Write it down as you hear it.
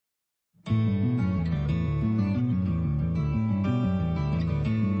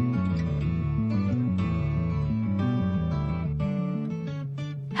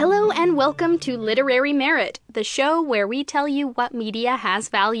and welcome to Literary Merit, the show where we tell you what media has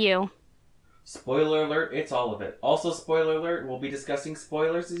value. Spoiler alert, it's all of it. Also, spoiler alert, we'll be discussing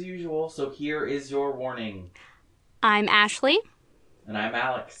spoilers as usual, so here is your warning. I'm Ashley. And I'm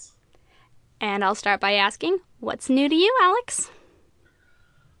Alex. And I'll start by asking, what's new to you, Alex?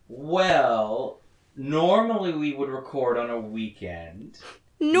 Well, normally we would record on a weekend.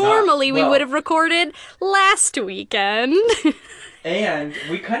 Normally we would have recorded last weekend. And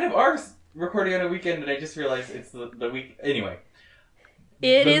we kind of are recording on a weekend, and I just realized it's the week... Anyway.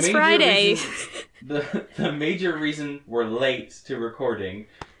 It is Friday. The major reason we're late to recording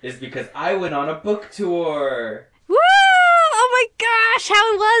is because I went on a book tour. Woo! Oh my gosh,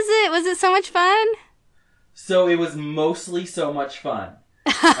 how was it? Was it so much fun? So it was mostly so much fun.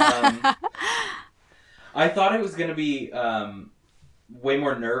 I thought it was going to be way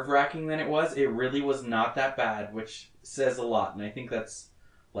more nerve-wracking than it was. It really was not that bad, which says a lot. And I think that's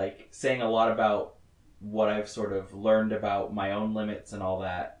like saying a lot about what I've sort of learned about my own limits and all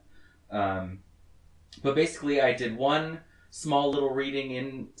that. But basically, I did one small little reading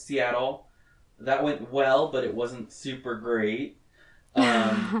in Seattle. That went well, but it wasn't super great.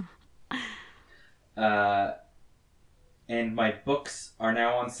 And my books are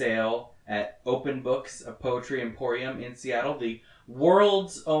now on sale at Open Books, a poetry emporium in Seattle, the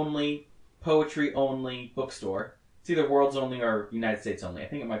world's only poetry-only bookstore. It's either world's only or United States only. I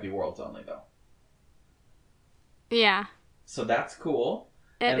think it might be world's only, though. Yeah. So that's cool.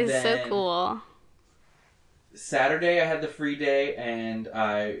 It is so cool. Saturday, I had the free day, and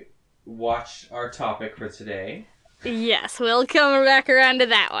I watched our topic for today. Yes, we'll come back around to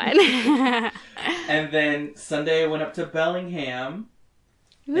that one. And then Sunday, I went up to Bellingham.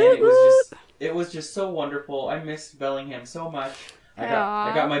 Woo, and woo. it was just so wonderful. I missed Bellingham so much. I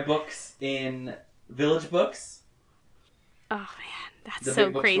got my books in Village Books. Oh man, that's the so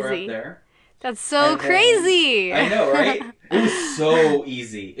big bookstore crazy. Up there. That's so crazy. I know, right? It was so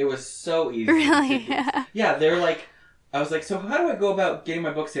easy. It was so easy. Really? Yeah, they're like, I was like, so how do I go about getting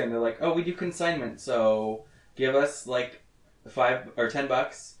my books here? And they're like, oh, we do consignment, so give us like $5 or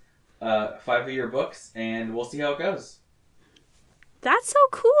 $10, 5 of your books, and we'll see how it goes. That's so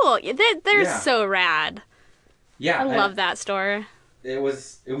cool. They're Yeah. so rad. Yeah, I love that store. It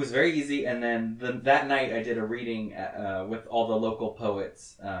was very easy, and then that night I did a reading with all the local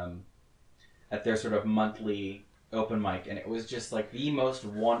poets at their sort of monthly open mic, and it was just like the most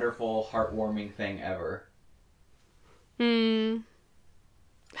wonderful, heartwarming thing ever. So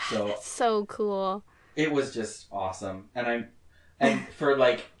That's so cool. it was just awesome, and for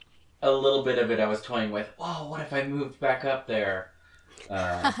like a little bit of it, I was toying with, oh, what if I moved back up there? But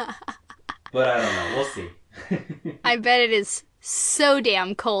I don't know. We'll see. I bet it is so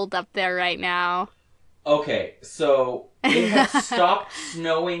damn cold up there right now. Okay, so it had stopped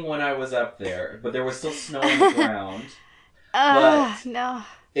snowing when I was up there, but there was still snow on the ground. No.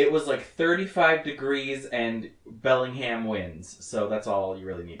 It was like 35 degrees and Bellingham winds, so that's all you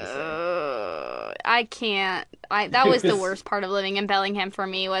really need to say. I can't. That was the worst part of living in Bellingham for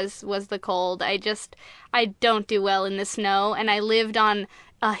me was the cold. I don't do well in the snow, and I lived on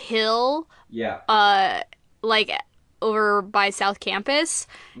a hill. Yeah. Like over by South Campus,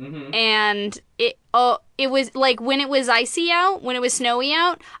 Mm-hmm. and it was like when it was icy out, when it was snowy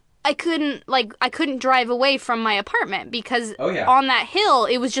out, I couldn't drive away from my apartment because on that hill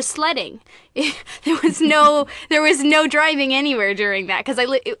it was just sledding. There was no driving anywhere during that because I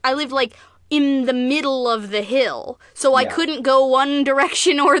lived like in the middle of the hill, so I couldn't go one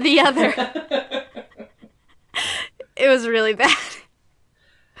direction or the other. It was really bad.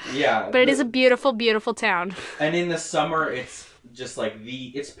 Yeah. But it is a beautiful, beautiful town. And in the summer, it's just like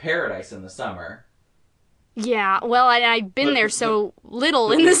it's paradise in the summer. Yeah, well, I've been there so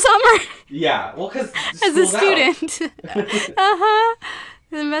little in the summer. Yeah, well, because as a student. Uh-huh.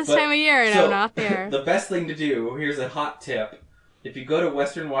 The best time of year, and I'm not there. The best thing to do, here's a hot tip. If you go to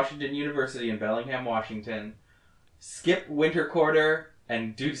Western Washington University in Bellingham, Washington, skip winter quarter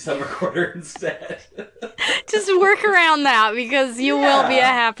and do summer quarter instead. Just work around that because you will be a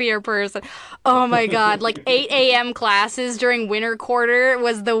happier person. Oh my god, like 8 a.m. classes during winter quarter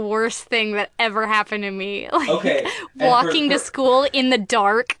was the worst thing that ever happened to me. Like, walking to school in the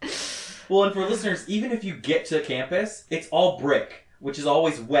dark. Well, and for listeners, even if you get to campus, it's all brick, which is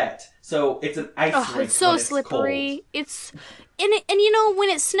always wet. So it's an ice rink. It's so slippery. And you know, when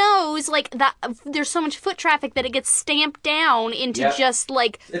it snows, like that, there's so much foot traffic that it gets stamped down into just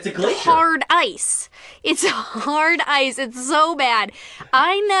like it's a glacier. Hard ice. It's hard ice. It's so bad.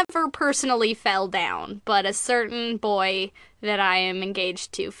 I never personally fell down, but a certain boy that I am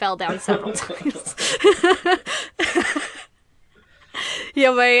engaged to fell down several times.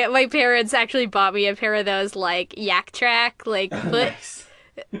 Yeah, my parents actually bought me a pair of those like Yak Track like foot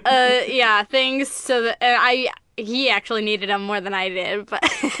Nice. yeah, things so that he actually needed them more than I did, but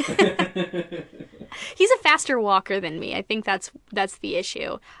he's a faster walker than me. I think that's the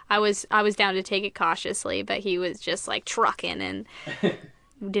issue. I was down to take it cautiously, but he was just like trucking and it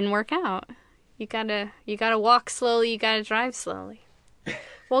didn't work out. You gotta walk slowly, you gotta drive slowly.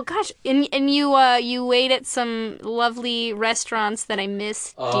 Well, gosh, and you ate at some lovely restaurants that I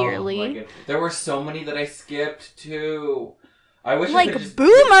miss dearly. Oh my god, there were so many that I skipped too. I wish like I could just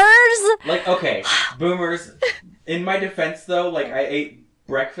Boomers. like okay, Boomers. In my defense, though, like I ate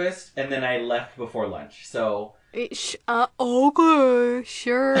breakfast and then I left before lunch, so. Okay,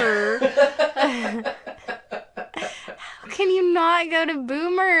 sure. How can you not go to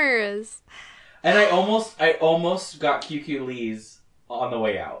Boomers? And I almost got QQ Lee's on the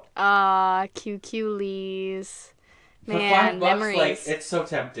way out. QQ Lee's. For Man, $5, memories. like, it's so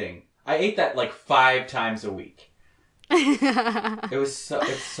tempting. I ate that like 5 times a week. It's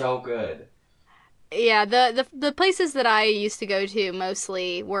so good. Yeah, the places that I used to go to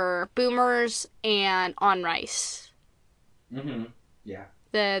mostly were Boomers and On Rice. Mm-hmm. Yeah.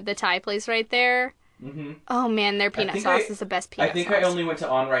 The Thai place right there. Mm-hmm. Oh man, their peanut sauce is the best peanut sauce. I think I only went to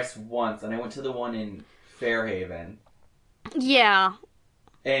On Rice once, and I went to the one in Fairhaven. Yeah.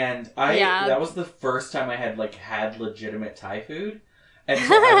 And that was the first time I had legitimate Thai food. And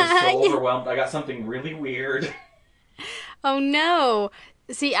so I was so overwhelmed. I got something really weird. Oh no.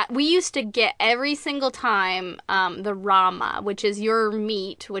 See, we used to get every single time the rama, which is your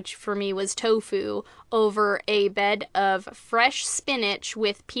meat, which for me was tofu, over a bed of fresh spinach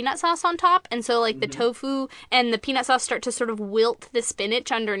with peanut sauce on top. And so, the tofu and the peanut sauce start to sort of wilt the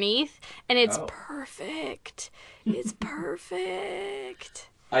spinach underneath. And it's perfect. It's perfect.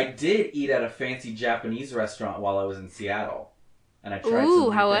 I did eat at a fancy Japanese restaurant while I was in Seattle. And I tried some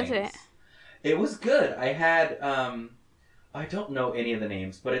new how things. was it? It was good. I had... I don't know any of the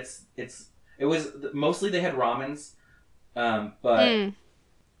names, but it was mostly they had ramens, but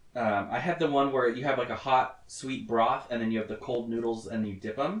I had the one where you have a hot sweet broth and then you have the cold noodles and you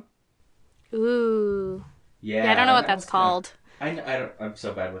dip them. Ooh. Yeah, I don't know what that's called. I'm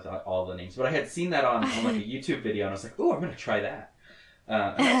so bad with all the names, but I had seen that on a YouTube video and I was like, "Ooh, I'm gonna try that."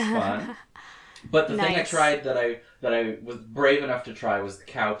 And that was fun. But the thing I tried that I was brave enough to try was the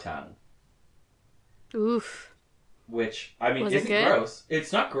cow tongue. Oof. Which, I mean, isn't gross.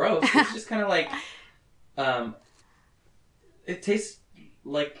 It's not gross. It's just kind of it tastes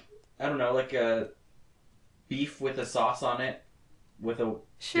like, I don't know, like a beef with a sauce on it with a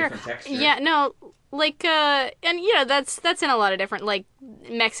different texture. Yeah, no, and that's in a lot of different,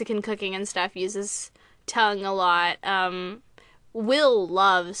 Mexican cooking and stuff uses tongue a lot. Will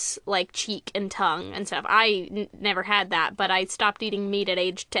loves, cheek and tongue and stuff. I never had that, but I stopped eating meat at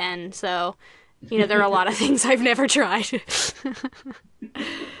age 10, so... there are a lot of things I've never tried.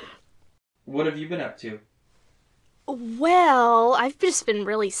 What have you been up to? Well, I've just been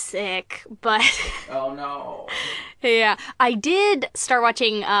really sick, but... Oh, no. Yeah. I did start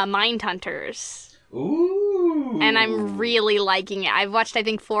watching Mindhunters. Ooh. And I'm really liking it. I've watched, I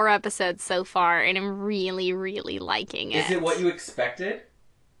think, 4 episodes so far, and I'm really, really liking it. Is it what you expected?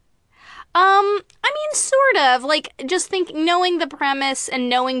 I mean, sort of. Just knowing the premise and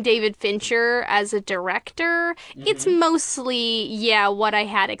knowing David Fincher as a director, it's mostly, what I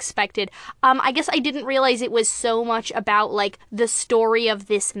had expected. I guess I didn't realize it was so much about, the story of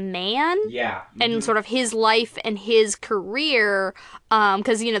this man. Yeah. And sort of his life and his career,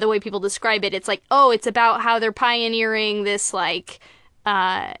 because, the way people describe it, it's it's about how they're pioneering this, psychology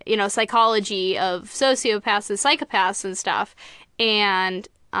of sociopaths and psychopaths and stuff. And,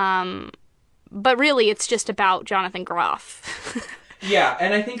 but really, it's just about Jonathan Groff. Yeah,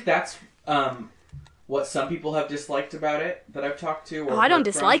 and I think that's what some people have disliked about it that I've talked to. I don't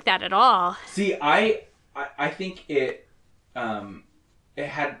dislike that at all. See, I think it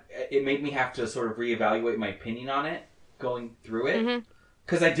made me have to sort of reevaluate my opinion on it going through it,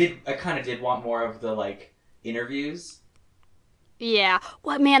 because I kind of did want more of the interviews. Yeah.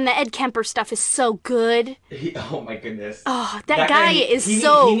 Well, man, the Ed Kemper stuff is so good. Oh, my goodness. Oh, that guy is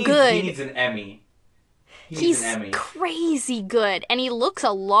so good. He needs an Emmy. He's crazy good. And he looks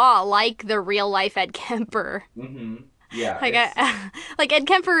a lot like the real-life Ed Kemper. Mm-hmm. Yeah. Ed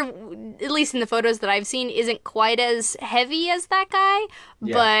Kemper, at least in the photos that I've seen, isn't quite as heavy as that guy.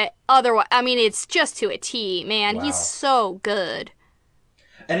 Yeah. But otherwise, I mean, it's just to a T, man. Wow. He's so good.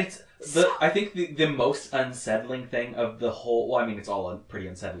 And it's... I think the most unsettling thing of the whole... Well, I mean, it's all pretty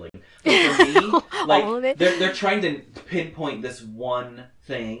unsettling. But for me, all of it. They're trying to pinpoint this one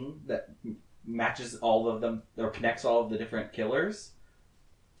thing that matches all of them, or connects all of the different killers.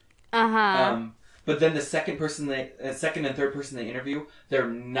 But then the second and third person they interview, they're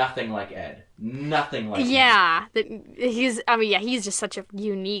nothing like Ed. Nothing like him. He's just such a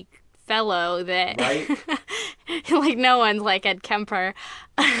unique fellow that... Right? like, no one's like Ed Kemper.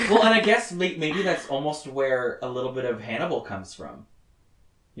 Well, and I guess maybe that's almost where a little bit of Hannibal comes from.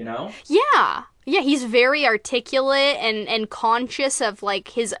 You know? Yeah. Yeah, he's very articulate and conscious of, like,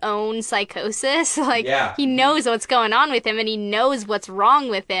 his own psychosis. Like, he knows what's going on with him, and he knows what's wrong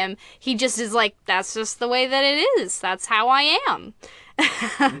with him. He just is like, that's just the way that it is. That's how I am.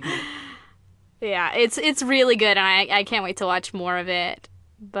 Yeah, it's really good, and I can't wait to watch more of it.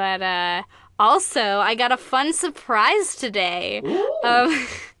 But, also, I got a fun surprise today.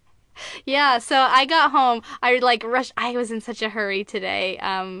 Yeah, so I got home. I, like, rushed. I was in such a hurry today.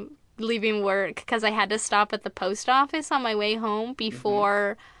 Leaving work because I had to stop at the post office on my way home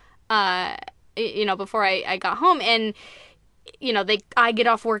before, before I got home. And, I get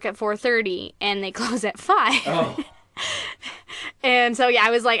off work at 4:30 and they close at 5. Oh. And so,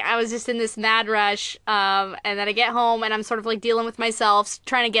 I was just in this mad rush. And then I get home and I'm sort of like dealing with myself,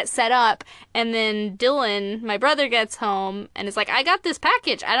 trying to get set up. And then Dylan, my brother, gets home and is like, I got this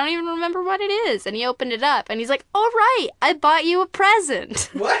package. I don't even remember what it is. And he opened it up and he's like, all right, I bought you a present.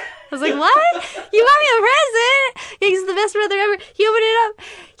 What? I was like, what? You bought me a present? He's the best brother ever. He opened it up.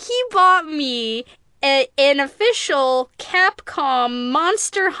 He bought me an official Capcom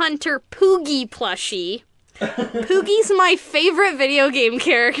Monster Hunter Poogie plushie. Poogie's my favorite video game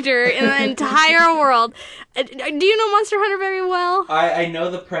character in the entire world. Do you know Monster Hunter very well? I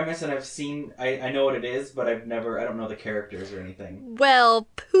know the premise and I've seen... I know what it is, but I don't know the characters or anything. Well,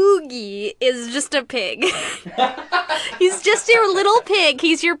 Poogie is just a pig. He's just your little pig.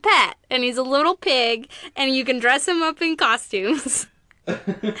 He's your pet. And he's a little pig. And you can dress him up in costumes. And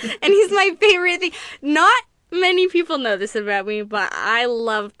he's my favorite thing. Not many people know this about me, but I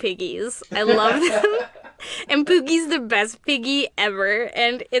love piggies. I love them. And Poogie's the best piggy ever.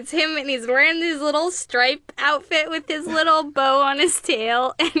 And it's him, and he's wearing this little stripe outfit with his little bow on his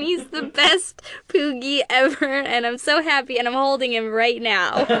tail. And he's the best Poogie ever. And I'm so happy, and I'm holding him right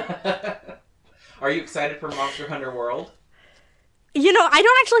now. Are you excited for Monster Hunter World? I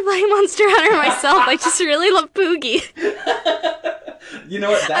don't actually play Monster Hunter myself. I just really love Poogie. You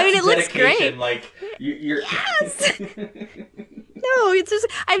know what? That's it looks great. Like, you're... Yes! No, it's just...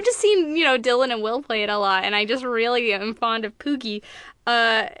 I've just seen, Dylan and Will play it a lot, and I just really am fond of Poogie.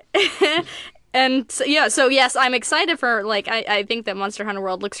 And, so yes, I'm excited for, like, I think that Monster Hunter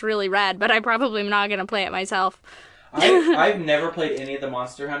World looks really rad, but I probably am not going to play it myself. I've never played any of the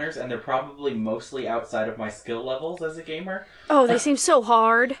Monster Hunters, and they're probably mostly outside of my skill levels as a gamer. Oh, they seem so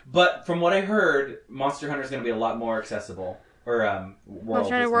hard. But from what I heard, Monster Hunter is going to be a lot more accessible. Or,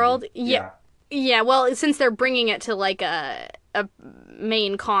 Monster Hunter World? Yeah. Yeah, well, since they're bringing it to, like, a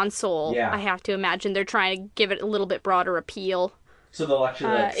main console, I have to imagine they're trying to give it a little bit broader appeal. So they'll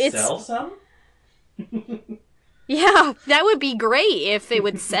actually, sell some? Yeah, that would be great if it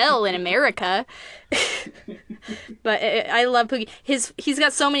would sell in America. But I love Poogie. He's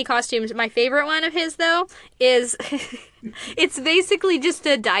got so many costumes. My favorite one of his, though, is... it's basically just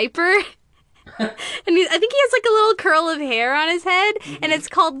a diaper. And I think he has, like, a little curl of hair on his head, and it's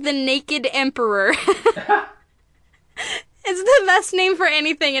called the Naked Emperor. It's the best name for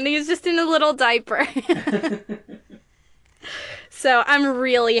anything, and he's just in a little diaper. So I'm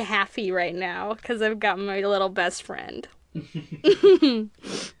really happy right now, because I've got my little best friend.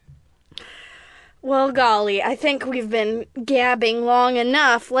 Well, golly, I think we've been gabbing long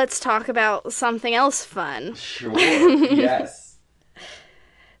enough. Let's talk about something else fun. Sure, yes.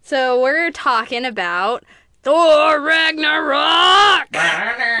 So we're talking about Thor Ragnarok!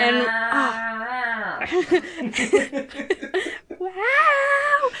 And...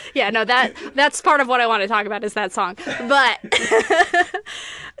 Wow! Yeah, no, that's part of what I want to talk about is that song. But,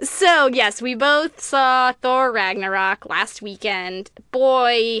 so, yes, we both saw Thor Ragnarok last weekend.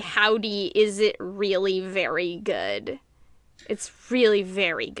 Boy, howdy, is it really very good. It's really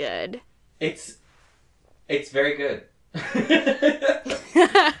very good. It's very good.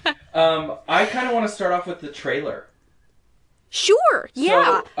 I kind of want to start off with the trailer. Sure,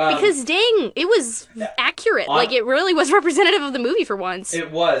 yeah, because dang, it was accurate. Like, it really was representative of the movie for once.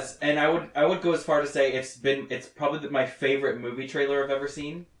 It was, and I would go as far to say it's probably my favorite movie trailer I've ever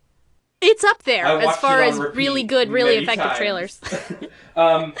seen. It's up there as far as really good, really effective trailers.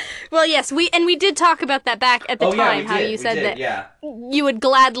 Well, yes, we did talk about that back at the time, how you said that you would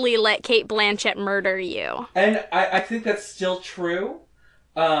gladly let Cate Blanchett murder you. And I think that's still true.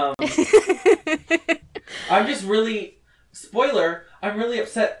 I'm just really... Spoiler, I'm really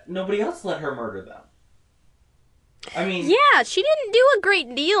upset nobody else let her murder them. I mean... Yeah, she didn't do a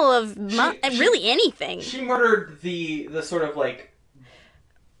great deal of really anything. She murdered the sort of, like...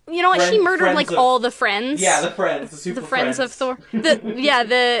 You know what? She murdered, like, all the friends. Yeah, the friends. The super friends of Thor.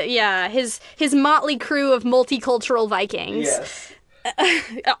 His motley crew of multicultural Vikings. Yes.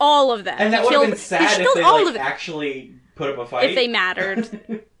 All of them. And that would have been sad if they, like, actually put up a fight. If they mattered.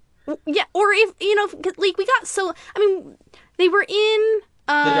 Yeah, or if, you know, like, we got so... I mean, they were in...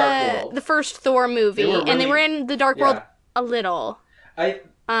 the Dark World. The first Thor movie. And they were in the Dark World a little.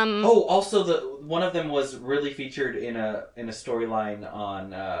 Also one of them was really featured in a storyline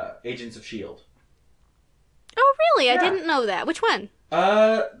on Agents of S.H.I.E.L.D. Oh, really? Yeah. I didn't know that. Which one?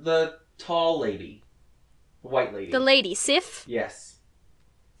 The tall lady. The white lady. The lady. Sif? Yes.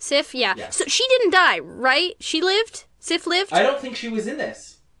 Sif, yeah. Yes. So she didn't die, right? She lived? Sif lived? I don't think she was in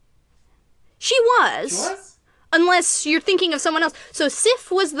this. She was. She was? Unless you're thinking of someone else. So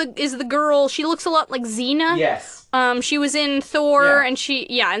Sif is the girl. She looks a lot like Xena. Yes. She was in Thor, and she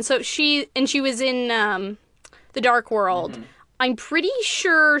was in the Dark World. Mm-hmm. I'm pretty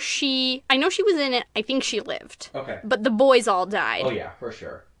sure I know she was in it. I think she lived. Okay. But the boys all died. Oh yeah, for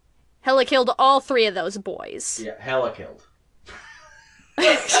sure. Hela killed all 3 of those boys. Yeah, Hela killed.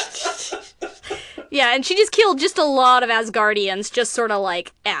 Yeah, and she just killed just a lot of Asgardians, just sort of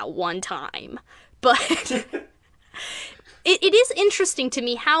like at one time. But it is interesting to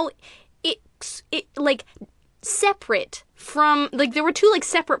me how it like separate from, like, there were 2 like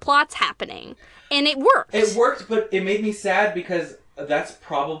separate plots happening, and it worked. It worked, but it made me sad because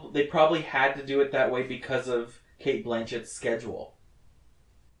they probably had to do it that way because of Cate Blanchett's schedule.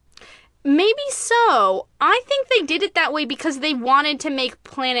 Maybe so. I think they did it that way because they wanted to make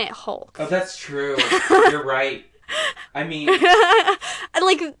Planet Hulk. Oh, that's true. You're right. I mean...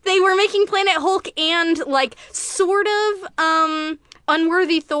 like, they were making Planet Hulk and, like, sort of,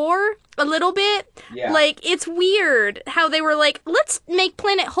 Unworthy Thor a little bit. Yeah. Like, it's weird how they were like, let's make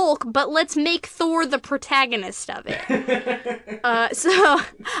Planet Hulk, but let's make Thor the protagonist of it. So,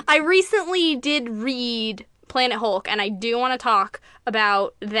 I recently did read Planet Hulk, and I do want to talk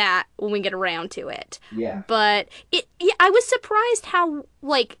about that when we get around to it. Yeah. But I was surprised how,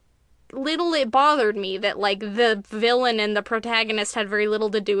 like, little it bothered me that, like, the villain and the protagonist had very little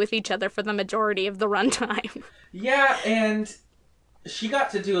to do with each other for the majority of the runtime. Yeah, and she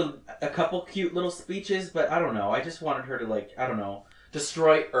got to do a couple cute little speeches, but I don't know. I just wanted her to, like, I don't know,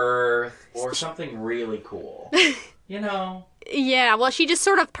 destroy Earth or something really cool. You know? Yeah, well, she just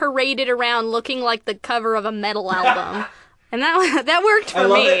sort of paraded around looking like the cover of a metal album. And that worked for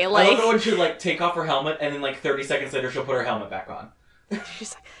me. I love it when she, like, take off her helmet, and then, like, 30 seconds later, she'll put her helmet back on.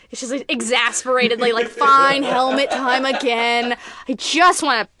 She's like, exasperatedly, like, fine, helmet time again. I just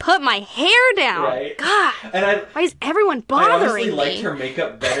want to put my hair down. Right. God, why is everyone bothering me? I honestly liked her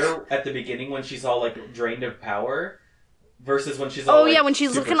makeup better at the beginning when she's all, like, drained of power versus when she's all, when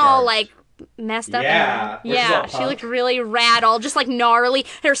she's looking all, like, messed up. Yeah, she looked really rad, all just, like, gnarly.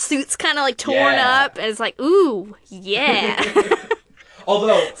 Her suit's kind of, like, torn up. And it's like, ooh, yeah.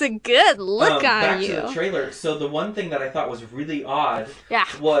 Although... it's a good look on back you. Back to the trailer. So the one thing that I thought was really odd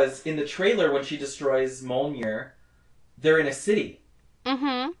was in the trailer when she destroys Mjolnir, they're in a city.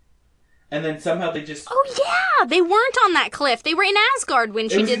 Mm-hmm. And then somehow they just... Oh, yeah! They weren't on that cliff. They were in Asgard when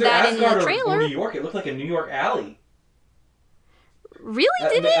she did that Asgard in the trailer. Or New York. It looked like a New York alley. Really?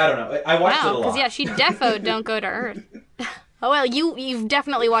 Did it? I don't know. I watched it a lot. Because, yeah, she defo don't go to Earth. Oh, well, you've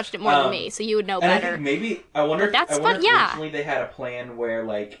definitely watched it more than me, so you would know better. And I think I wonder if fun, originally they had a plan where,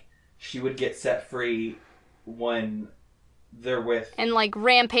 like, she would get set free when they're with... And, like,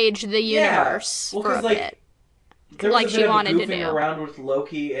 rampage the universe for a bit. There was like she wanted to do. Around with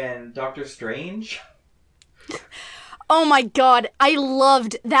Loki and Doctor Strange. Oh my god, I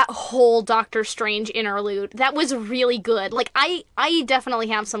loved that whole Doctor Strange interlude. That was really good. Like, I definitely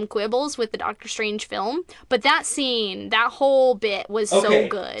have some quibbles with the Doctor Strange film, but that scene, that whole bit was so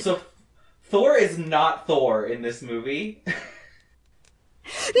good. So Thor is not Thor in this movie.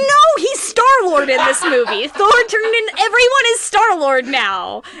 No, he's Star-Lord in this movie. Thor turned in... Everyone is Star-Lord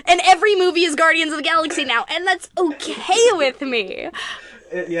now. And every movie is Guardians of the Galaxy now, and that's okay with me.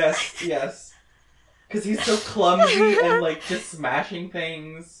 Yes. Because he's so clumsy and, like, just smashing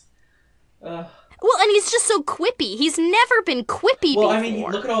things. Well, and he's just so quippy. He's never been quippy before. Well, I mean,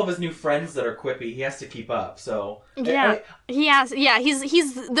 look at all of his new friends that are quippy. He has to keep up, so... Yeah, he has... Yeah, he's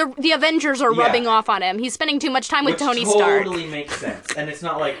the Avengers are rubbing off on him. He's spending too much time with Tony Stark. Which totally makes sense. And it's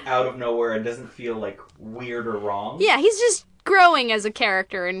not, like, out of nowhere and doesn't feel, like, weird or wrong. Yeah, he's just growing as a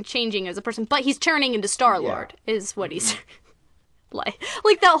character and changing as a person. But he's turning into Star-Lord, is what he's...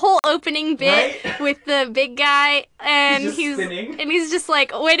 Like that whole opening bit with the big guy, and he's spinning. And he's just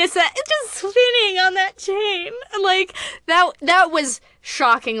like, wait a sec, just spinning on that chain. Like, that was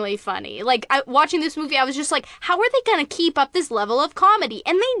shockingly funny. Like, watching this movie, I was just like, how are they gonna keep up this level of comedy?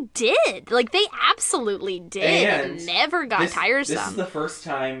 And they did. Like, they absolutely did. And it never got tiresome. This is the first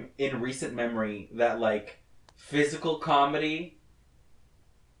time in recent memory that, like, physical comedy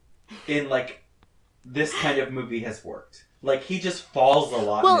in, like, this kind of movie has worked. Like, he just falls a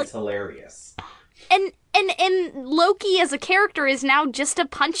lot and it's hilarious. And Loki as a character is now just a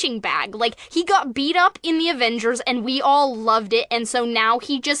punching bag. Like, he got beat up in the Avengers and we all loved it, and so now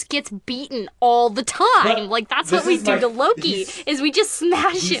he just gets beaten all the time. But like, that's what we do to Loki, is we just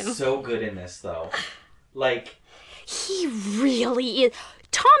smash him. He's so good in this, though. Like... He really is.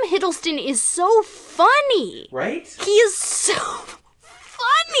 Tom Hiddleston is so funny. Right? He is so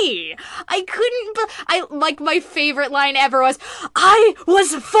funny. Like, my favorite line ever was, I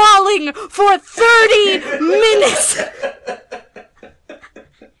was falling for 30 minutes.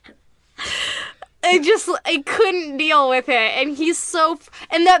 I couldn't deal with it. And he's so,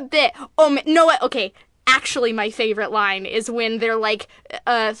 and that bit, okay. Actually, my favorite line is when they're like,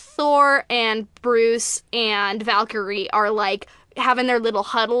 Thor and Bruce and Valkyrie are like, having their little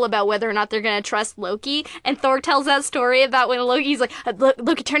huddle about whether or not they're going to trust Loki. And Thor tells that story about when Loki's like,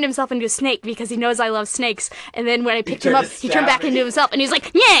 Loki turned himself into a snake because he knows I love snakes. And then when I picked him up, he turned back into himself. And he's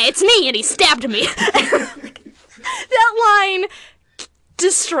like, yeah, it's me. And he stabbed me. That line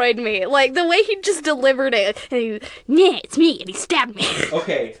destroyed me. Like, the way he just delivered it. And he, yeah, it's me. And he stabbed me.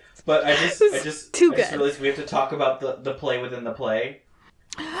 Okay, but I just realized we have to talk about the play within the play.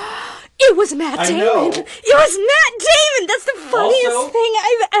 It was Matt Damon. It was Matt Damon. That's the funniest also, thing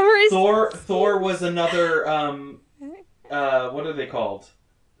I've ever seen. Thor was another. What are they called?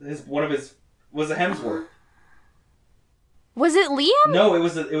 Was a Hemsworth. Was it Liam? No, it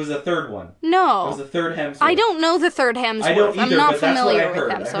was a third one. No, it was a third Hemsworth. I don't know the third Hemsworth. I don't either, I'm not but familiar that's what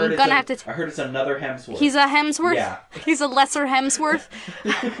with them, so I'm gonna have to. I heard it's another Hemsworth. He's a Hemsworth. Yeah, he's a lesser Hemsworth.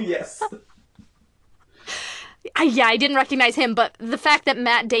 Yes. I didn't recognize him, but the fact that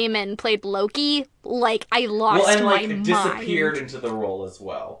Matt Damon played Loki, like, I lost my mind. Disappeared into the role as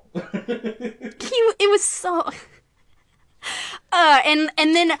well. It was so... and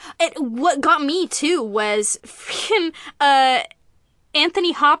then what got me, too, was freaking,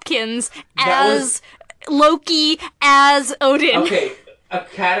 Anthony Hopkins as Loki as Odin. Okay,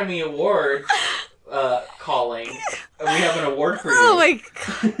 Academy Awards... calling. We have an award for you. Oh my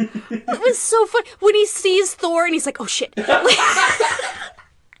god. It was so fun. When he sees Thor and he's like, oh shit.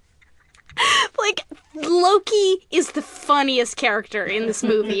 Like, Loki is the funniest character in this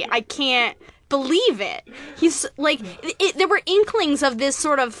movie. I can't believe it. He's like, there were inklings of this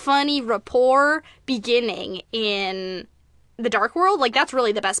sort of funny rapport beginning in The Dark World. Like, that's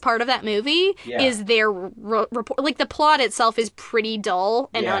really the best part of that movie, is their rapport. Like, the plot itself is pretty dull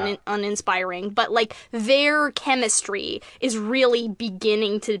and uninspiring, but, like, their chemistry is really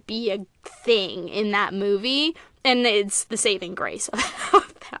beginning to be a thing in that movie, and it's the saving grace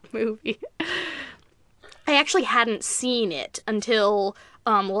of that movie. I actually hadn't seen it until...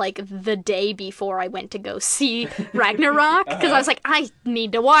 like, the day before I went to go see Ragnarok, because I was like, I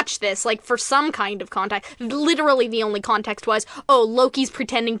need to watch this, like, for some kind of context. Literally, the only context was, oh, Loki's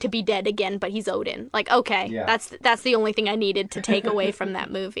pretending to be dead again, but he's Odin. Like, okay, that's the only thing I needed to take away from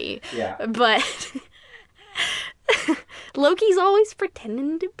that movie. Yeah. But Loki's always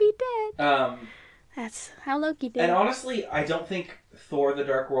pretending to be dead. That's how Loki did. And honestly, I don't think Thor: The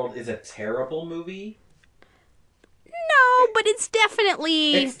Dark World is a terrible movie. No, but it's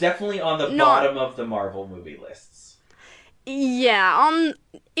definitely on the bottom of the Marvel movie lists. Yeah,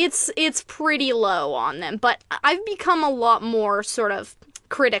 it's pretty low on them, but I've become a lot more sort of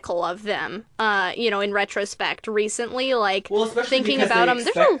critical of them, in retrospect recently, like, well, especially thinking about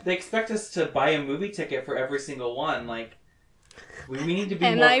them. They expect us to buy a movie ticket for every single one, like, we need to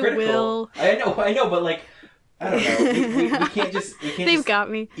be more critical. Will. I know, but, like, I don't know. We can't just got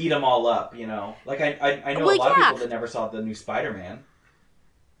me. Eat them all up, you know. Like, I know a lot of people that never saw the new Spider-Man.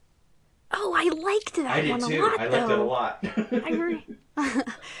 Oh, I liked that one a lot, I liked it a lot. I agree.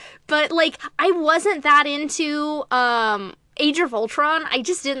 But, like, I wasn't that into Age of Ultron. I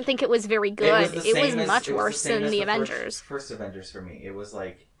just didn't think it was very good. It was much worse than the Avengers. First Avengers for me. It was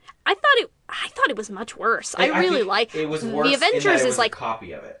like... I thought it was much worse. I really liked it. Was worse the Avengers in that it was like a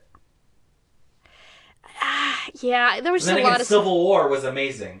copy of it. Yeah, there was a lot of... Civil War was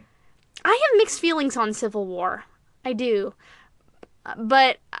amazing. I have mixed feelings on Civil War. I do.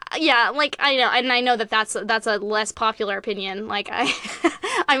 But, yeah, like, I know, and I know that's a less popular opinion. Like,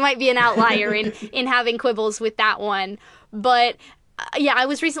 I might be an outlier in having quibbles with that one. But, yeah, I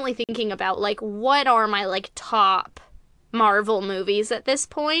was recently thinking about, like, what are my, like, top Marvel movies at this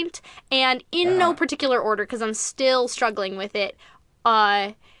point, and in no particular order, because I'm still struggling with it.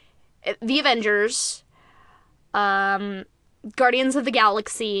 The Avengers, Guardians of the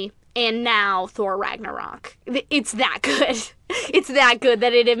Galaxy, and now Thor Ragnarok. It's that good. It's that good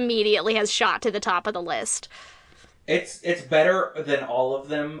that it immediately has shot to the top of the list. It's better than all of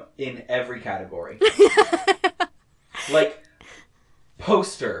them in every category. Like,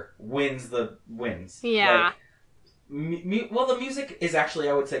 poster wins. Yeah. Like, well, the music is actually,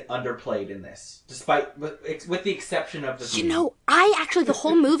 I would say, underplayed in this, with the exception of the theme. The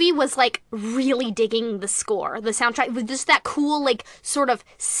whole movie was, like, really digging the score, the soundtrack, with just that cool, like, sort of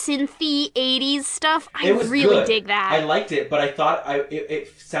synthy 80s stuff. I really dig that. I liked it, but I thought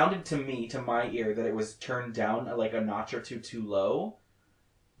it sounded to me, to my ear, that it was turned down, like, a notch or two too low.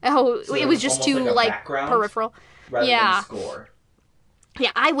 Oh, so it was just too, like peripheral. Rather than the score.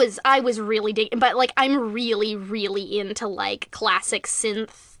 Yeah, I was really digging, but, like, I'm really, really into, like, classic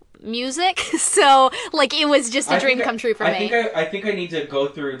synth music, so, like, it was just a dream come true for me. I think I need to go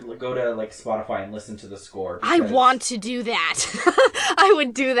to, like, Spotify and listen to the score. I want to do that. I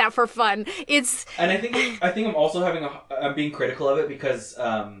would do that for fun. And I think I'm also I'm being critical of it because,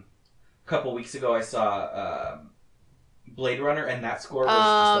 a couple weeks ago I saw, Blade Runner, and that score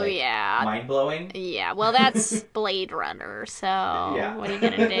was just, mind-blowing. Yeah, well, that's Blade Runner, so what are you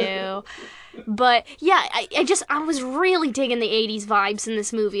gonna do? But, yeah, I was really digging the 80s vibes in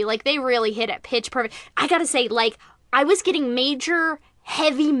this movie. Like, they really hit it pitch perfect. I gotta say, like, I was getting major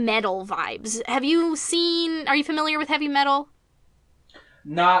heavy metal vibes. Are you familiar with heavy metal?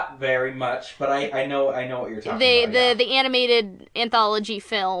 Not very much, but I know what you're talking about. The animated anthology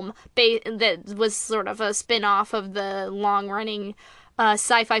film that was sort of a spin-off of the long-running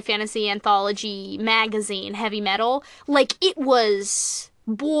sci-fi fantasy anthology magazine, Heavy Metal. Like, it was,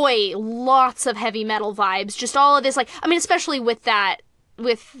 lots of heavy metal vibes. Just all of this, like, I mean, especially with the,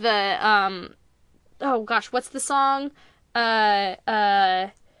 oh gosh, what's the song?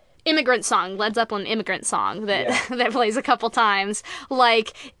 Immigrant Song, Led Zeppelin Immigrant Song that plays a couple times.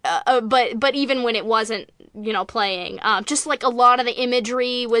 Like, but even when it wasn't, playing, just like a lot of the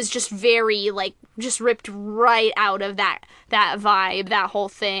imagery was just very, like, just ripped right out of that vibe, that whole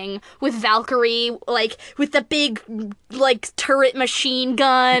thing. With Valkyrie, like, with the big, like, turret machine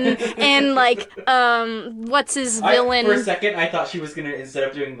gun, and, like, what's his villain? For a second, I thought she was gonna, instead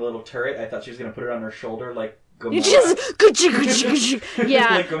of doing the little turret, I thought she was gonna put it on her shoulder, like, Gamora.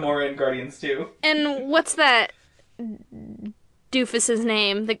 Yeah. Like Gamora in Guardians 2. And what's that doofus's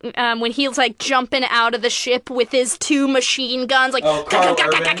name? When he's, like, jumping out of the ship with his two machine guns, like... Oh, Carl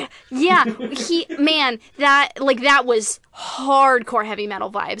Urban. Yeah, that was hardcore heavy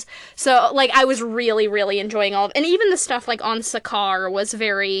metal vibes. So, like, I was really, really enjoying all of it. And even the stuff, like, on Sakaar was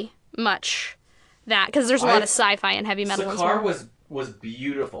very much that, because there's a lot of sci-fi and heavy metal as well. Sakaar was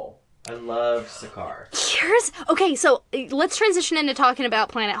beautiful. I love Sakaar. Okay, so let's transition into talking about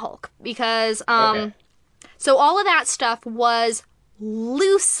Planet Hulk, because so all of that stuff was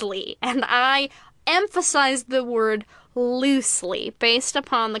loosely, and I emphasize the word loosely, based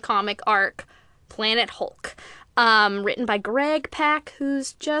upon the comic arc Planet Hulk, written by Greg Pak,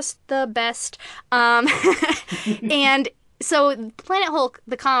 who's just the best, and so Planet Hulk,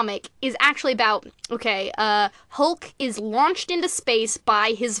 the comic, is actually about, Hulk is launched into space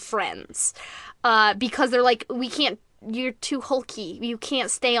by his friends, because they're like, you're too hulky, you can't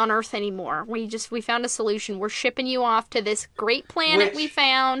stay on Earth anymore, we found a solution, we're shipping you off to this great planet we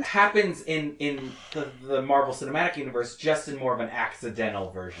found. Happens in the Marvel Cinematic Universe, just in more of an accidental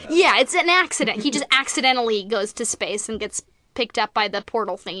version of it. It's an accident, he just accidentally goes to space and gets picked up by the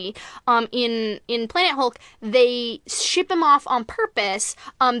portal thingy. In Planet Hulk, they ship him off on purpose.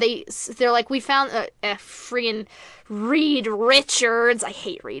 They're like, we found a friggin' Reed Richards. I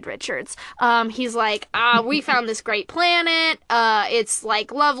hate Reed Richards. He's like, we found this great planet. It's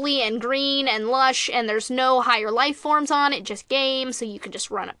like lovely and green and lush, and there's no higher life forms on it, just game, so you can just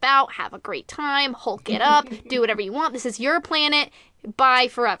run about, have a great time, Hulk it up, do whatever you want. This is your planet. Bye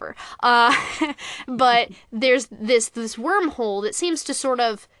forever. But there's this wormhole that seems to sort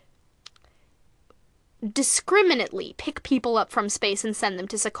of discriminately pick people up from space and send them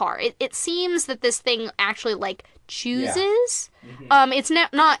to Sakaar. It seems that this thing actually, like, chooses. Yeah. Mm-hmm. It's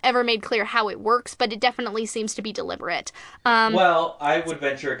not ever made clear how it works, but it definitely seems to be deliberate. Well, I would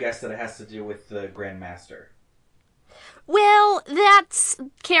venture a guess that it has to do with the Grand Master. Well, that's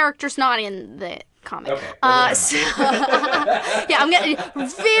character's not in the comic. Okay. Yeah, I'm gonna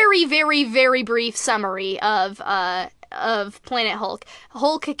very, very, very brief summary of Planet Hulk.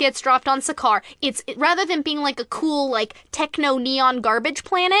 Hulk gets dropped on Sakaar. Rather than being like a cool, like, techno neon garbage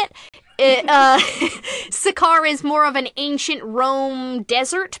planet, Sakaar is more of an ancient Rome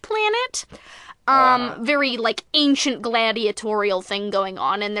desert planet. Very, like, ancient gladiatorial thing going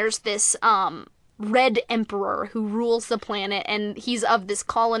on, and there's this, Red Emperor who rules the planet, and he's of this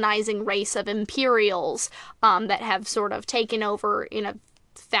colonizing race of Imperials, that have sort of taken over in a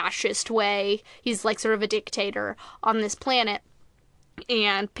fascist way. He's, like, sort of a dictator on this planet.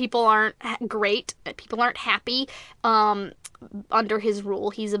 And people aren't great. People aren't happy under his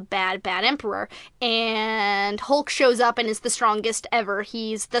rule. He's a bad emperor. And Hulk shows up and is the strongest ever.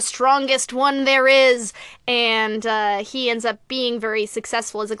 He's the strongest one there is. And he ends up being very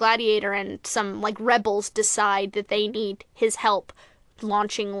successful as a gladiator. And some, like, rebels decide that they need his help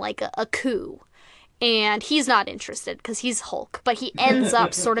launching, like, a coup. And he's not interested because he's Hulk. But he ends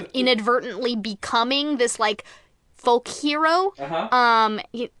up sort of inadvertently becoming this, like, folk hero.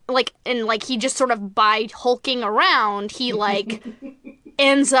 He just sort of, by hulking around, he, like,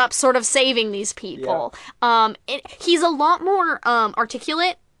 ends up sort of saving these people. Yeah. He's a lot more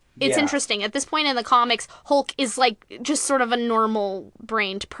articulate. It's interesting. At this point in the comics, Hulk is, like, just sort of a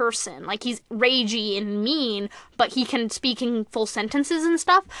normal-brained person. Like, he's ragey and mean, but he can speak in full sentences and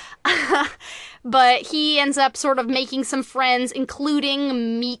stuff. But he ends up sort of making some friends,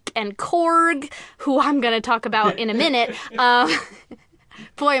 including Meek and Korg, who I'm going to talk about in a minute.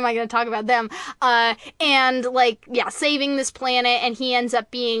 Boy, am I going to talk about them. And, like, saving this planet, and he ends up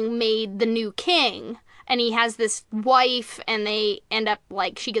being made the new king. And he has this wife, and they end up,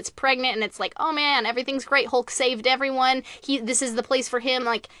 like, she gets pregnant, and it's like, oh man, everything's great. Hulk saved everyone. This is the place for him.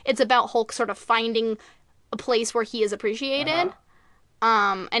 Like, it's about Hulk sort of finding a place where he is appreciated.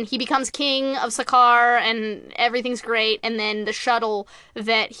 And he becomes king of Sakaar, and everything's great. And then the shuttle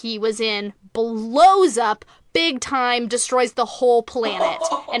that he was in blows up big time, destroys the whole planet.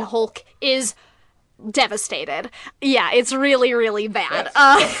 And Hulk is devastated. Yeah, it's really, really bad.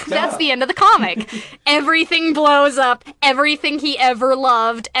 That's the end of the comic. Everything blows up. Everything he ever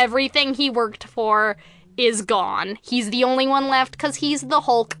loved, everything he worked for is gone. He's the only one left because he's the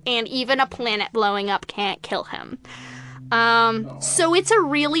Hulk, and even a planet blowing up can't kill him. So it's a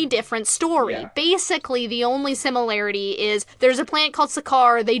really different story. Yeah. Basically, the only similarity is there's a planet called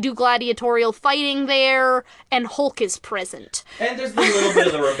Sakaar, they do gladiatorial fighting there, and Hulk is present. And there's a little bit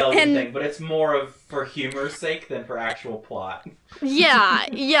of the rebellion thing, but it's more of for humor's sake than for actual plot. Yeah,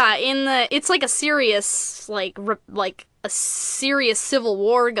 it's like a serious, like a serious civil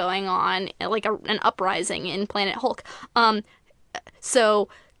war going on, like an uprising in Planet Hulk. So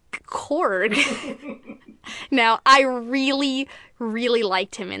Korg. Now, I really, really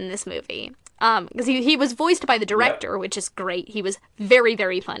liked him in this movie. Because he was voiced by the director, which is great. He was very,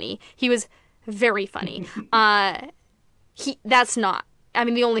 very funny. The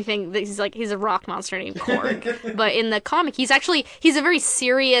only thing that he's a rock monster named Korg. But in the comic, he's a very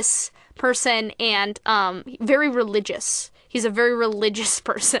serious person and very religious. He's a very religious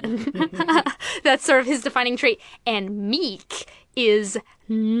person. That's sort of his defining trait. And Meek is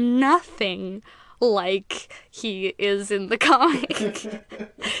nothing like he is in the comic.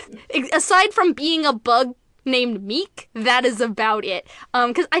 Aside from being a bug named Meek, that is about it.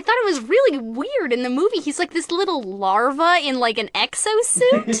 Because I thought it was really weird in the movie. He's like this little larva in like an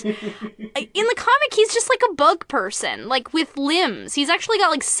exosuit. In the comic, he's just like a bug person, like with limbs. He's actually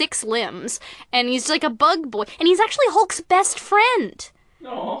got like 6 limbs, and he's like a bug boy. And he's actually Hulk's best friend.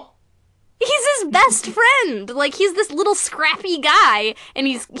 Aww. He's his best friend. Like, he's this little scrappy guy, and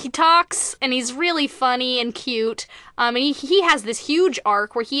he talks, and he's really funny and cute. And he has this huge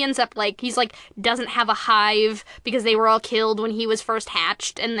arc where he ends up, like, doesn't have a hive because they were all killed when he was first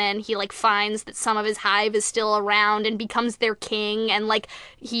hatched, and then he, like, finds that some of his hive is still around and becomes their king, and, like,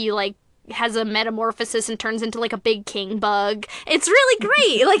 he, like, has a metamorphosis and turns into, like, a big king bug. It's really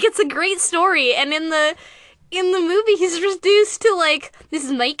great. Like, it's a great story, and in the movie, he's reduced to, like, this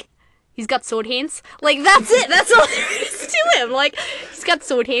is Mike. He's got sword hands. Like, that's it. That's all there is to him. Like, he's got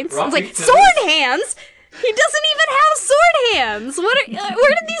sword hands. It's like, sword hands? He doesn't even have sword hands. Where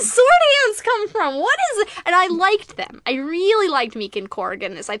did these sword hands come from? What is it? And I liked them. I really liked Meek and Korg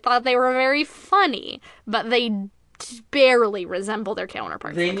in this. I thought they were very funny, but they barely resemble their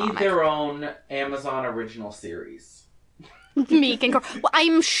counterparts in the comic. They need their own Amazon original series. Meek and Korg. Well,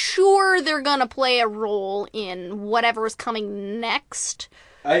 I'm sure they're gonna play a role in whatever's coming next.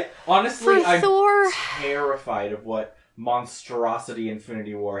 I'm terrified of what monstrosity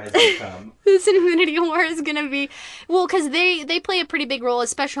Infinity War has become. This Infinity War is gonna be... Well, because they play a pretty big role,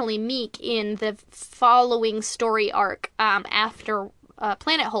 especially Meek, in the following story arc after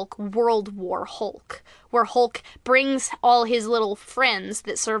Planet Hulk World War Hulk, where Hulk brings all his little friends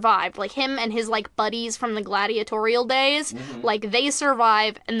that survived, like him and his like buddies from the gladiatorial days, like they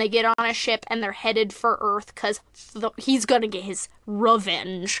survive and they get on a ship and they're headed for Earth because he's gonna get his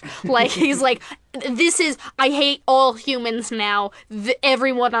revenge. Like he's like, I hate all humans now.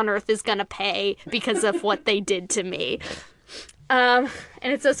 Everyone on Earth is gonna pay because of what they did to me. And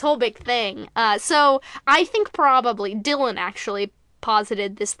it's this whole big thing. So I think probably Dylan actually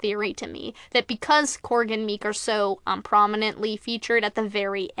posited this theory to me that because Korg and Miek are so prominently featured at the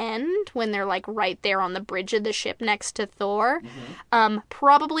very end when they're like right there on the bridge of the ship next to Thor,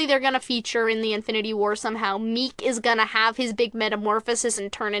 probably they're gonna feature in the Infinity War somehow. Miek is gonna have his big metamorphosis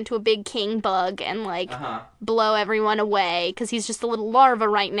and turn into a big king bug and like blow everyone away because he's just a little larva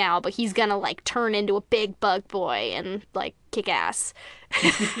right now, but he's gonna like turn into a big bug boy and like kick ass.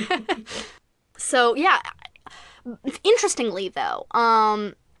 So yeah. Interestingly, though,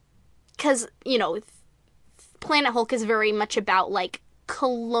 because, you know, Planet Hulk is very much about, like,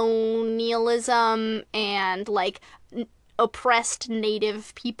 colonialism and, like, oppressed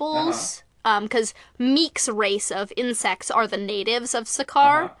native peoples. Because Miek's race of insects are the natives of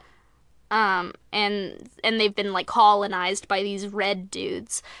Sakaar. And they've been, like, colonized by these red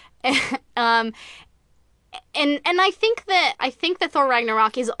dudes. And I think that Thor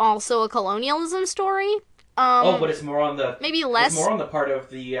Ragnarok is also a colonialism story. But it's more on the maybe less. It's more on the part of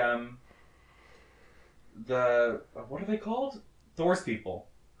the what are they called? Thor's people.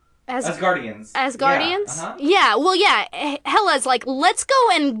 Asgardians. Asgardians? Yeah, well, yeah. Hela's like, let's go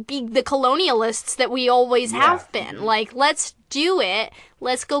and be the colonialists that we always have been. Like, let's do it.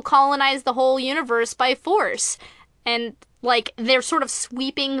 Let's go colonize the whole universe by force. And like they're sort of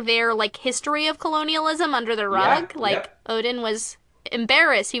sweeping their like history of colonialism under the rug. Odin was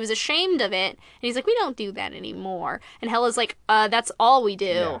embarrassed. He was ashamed of it. And he's like, we don't do that anymore. And Hela's like, that's all we do.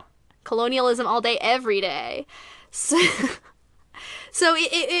 Yeah. Colonialism all day, every day. So,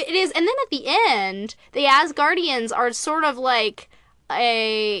 it is. And then at the end, the Asgardians are sort of like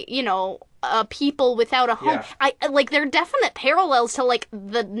a people without a home. Yeah. Like, there are definite parallels to, like,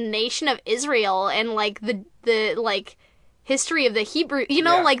 the nation of Israel and, like, the like, history of the Hebrew,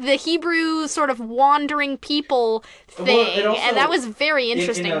 like the Hebrew sort of wandering people thing, also, and that was very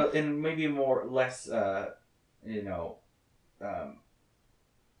interesting. In maybe more less,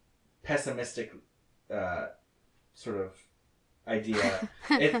 pessimistic, sort of idea.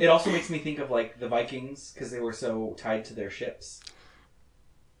 It also makes me think of like the Vikings because they were so tied to their ships.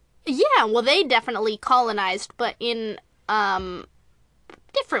 Yeah, well, they definitely colonized, but in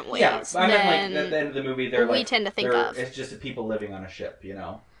different ways. Yeah, I mean, like at the end of the movie, they're we tend to think of. It's just people living on a ship,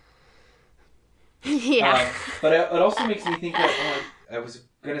 Yeah. But it also makes me think of. I was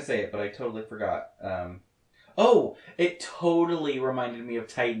gonna say it, but I totally forgot. It totally reminded me of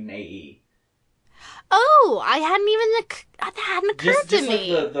Titan AE. Oh, that hadn't occurred to me.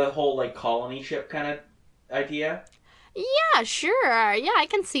 Just like the whole like colony ship kind of idea. Yeah, sure. Yeah, I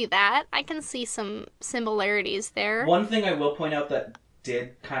can see that. I can see some similarities there. One thing I will point out that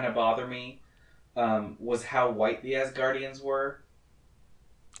did kind of bother me was how white the Asgardians were.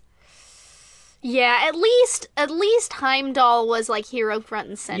 Yeah, at least Heimdall was like hero front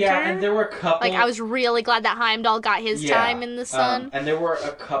and center. Yeah, and there were a couple. Like I was really glad that Heimdall got his time in the sun. And there were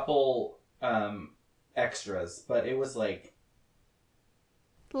a couple extras, but it was like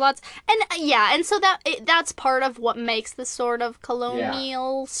lots. And so that's part of what makes the sort of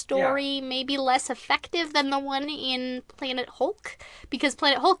colonial story maybe less effective than the one in Planet Hulk, because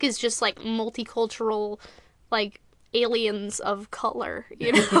Planet Hulk is just like multicultural, like aliens of color,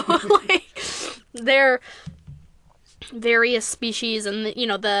 like they're various species, and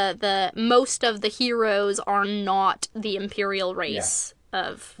the most of the heroes are not the imperial race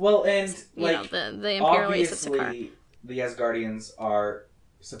of the imperial race of Sakaar. The Asgardians are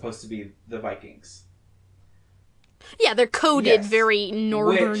supposed to be the Vikings. Yeah, they're coded very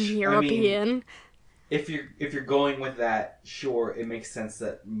Northern European. I mean, if you're going with that, sure, it makes sense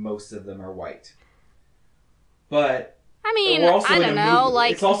that most of them are white. But I mean, I don't know.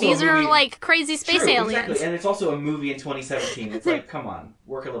 Like, these are like crazy space aliens. Exactly. And it's also a movie in 2017. It's like, come on,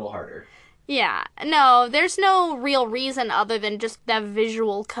 work a little harder. Yeah, no, there's no real reason other than just that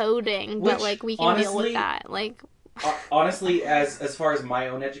visual coding. But like, we can deal with that. Like, honestly, as far as my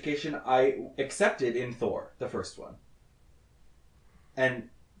own education, I accepted in Thor, the first one, and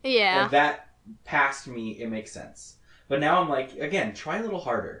if that passed me, it makes sense. But now I'm like, again, try a little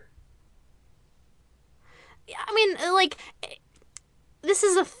harder. I mean, like, this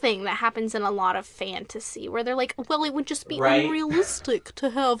is a thing that happens in a lot of fantasy where they're like, well, it would just be unrealistic to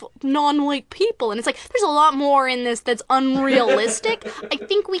have non-white people. And it's like, there's a lot more in this that's unrealistic. I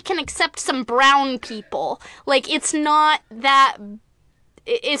think we can accept some brown people. Like, it's not that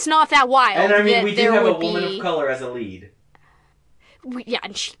wild. And I mean, we do have a woman of color as a lead. Yeah,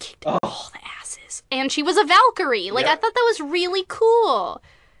 and she kicked all the asses. And she was a Valkyrie. Like, I thought that was really cool.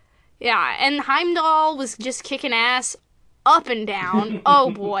 Yeah, and Heimdall was just kicking ass up and down. Oh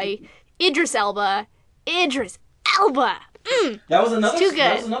boy. Idris Elba. Mm. That was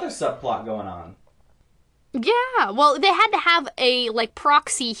another subplot going on. Yeah, well, they had to have a, like,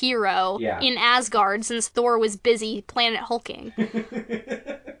 proxy hero in Asgard since Thor was busy planet hulking.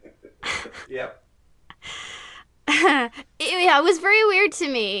 Yep. It was very weird to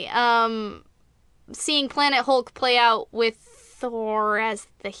me, seeing Planet Hulk play out with Thor as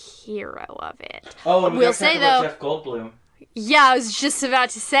the hero of it. Oh, and we'll say, though, Jeff Goldblum. Yeah, I was just about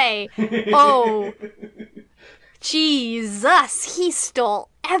to say. Oh, Jesus, he stole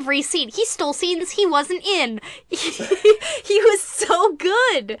every scene. He stole scenes he wasn't in. He was so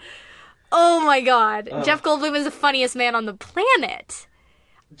good. Oh my God. Jeff Goldblum is the funniest man on the planet.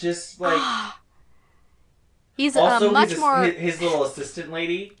 Just like... He's also, much more... His little assistant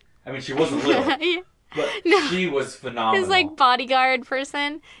lady, I mean, she wasn't little, but she was phenomenal. His, like, bodyguard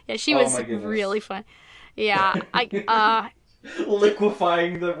person. Yeah, she was really fun. Yeah,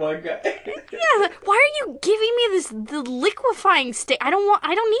 liquefying the one guy. Yeah, why are you giving me the liquefying stick? I don't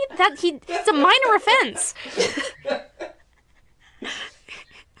need that. It's a minor offense.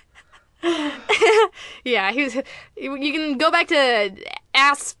 Yeah, you can go back to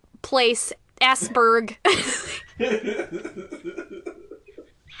Asperg.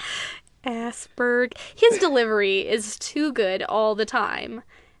 Asperg. His delivery is too good all the time.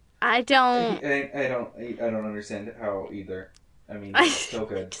 I don't understand how either. I mean, it's so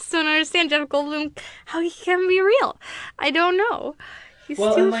good. I just don't understand Jeff Goldblum, how he can be real. I don't know. He's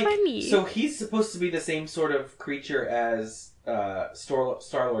too funny. So he's supposed to be the same sort of creature as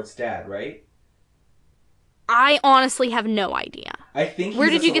Star-Lord's dad, right? I honestly have no idea. I think.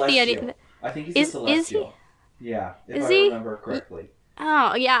 Where did you get the idea? I think he's a Celestial. Is he? Yeah, if I remember correctly.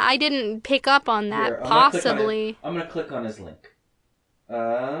 Oh, yeah, I didn't pick up on that. Here, possibly. I'm gonna click on his link.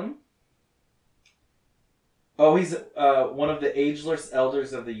 Oh, he's one of the ageless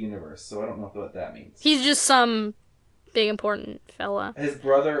elders of the universe, so I don't know what that means. He's just some big important fella. His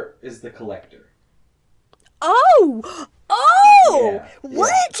brother is the Collector. Oh! Yeah,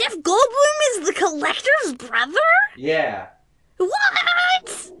 what? Yeah. Jeff Goldblum is the Collector's brother? Yeah.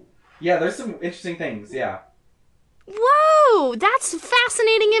 What? Yeah, there's some interesting things, yeah. Whoa! That's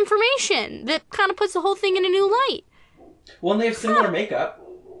fascinating information that kind of puts the whole thing in a new light. Well, and they have similar makeup.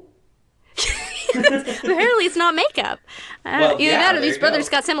 Apparently it's not makeup. Either that or these brothers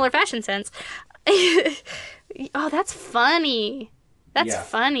got similar fashion sense. Oh, that's funny. That's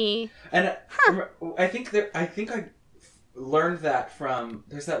funny. And I think I learned that from...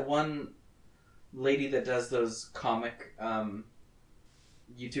 There's that one lady that does those comic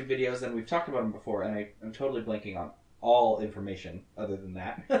YouTube videos, and we've talked about them before, and I'm totally blanking on all information other than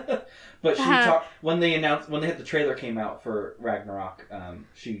that. But she talked when they had the trailer came out for Ragnarok.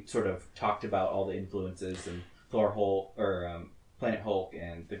 She sort of talked about all the influences and Thor Hulk or Planet Hulk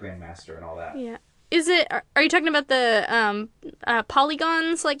and the Grandmaster and all that. Yeah. Is it? Are you talking about the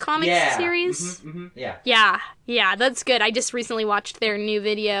Polygons like comics series? Mm-hmm, mm-hmm. Yeah. That's good. I just recently watched their new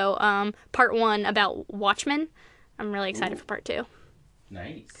video, part 1 about Watchmen. I'm really excited for part 2.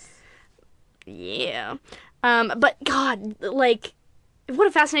 Nice. Yeah. But God, like, what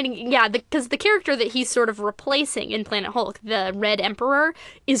a fascinating... Yeah, because the character that he's sort of replacing in Planet Hulk, the Red Emperor,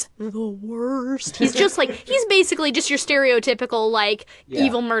 is the worst. He's just like... He's basically just your stereotypical, like,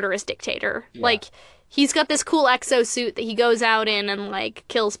 evil murderous dictator. Yeah. Like, he's got this cool exosuit that he goes out in and, like,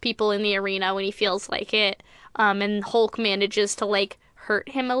 kills people in the arena when he feels like it. And Hulk manages to, like, hurt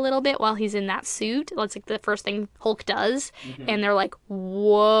him a little bit while he's in that suit. That's, like, the first thing Hulk does. Mm-hmm. And they're like,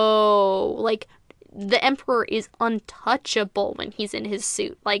 whoa. Like... The Emperor is untouchable when he's in his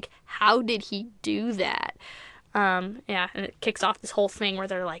suit. Like, how did he do that? And it kicks off this whole thing where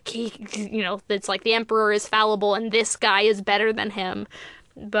they're like, it's like the Emperor is fallible and this guy is better than him.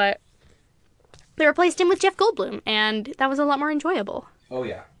 But they replaced him with Jeff Goldblum, and that was a lot more enjoyable. Oh,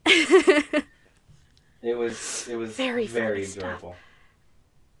 yeah. It was very enjoyable.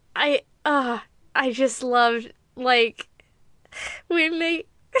 I just loved, like, when they...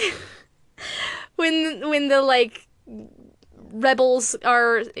 When the, like, rebels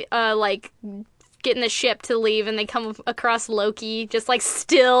are, like, getting the ship to leave and they come across Loki just, like,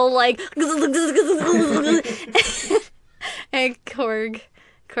 still, like... And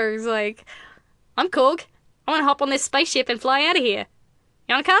Korg's like, I'm Korg. I want to hop on this spaceship and fly out of here.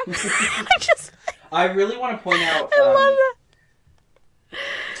 You want to come? I really want to point out I love that.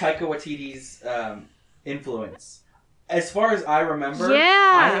 Taika Waititi's influence. As far as I remember,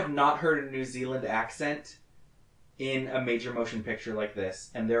 yeah. I have not heard a New Zealand accent in a major motion picture like this.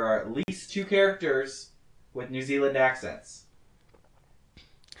 And there are at least 2 characters with New Zealand accents.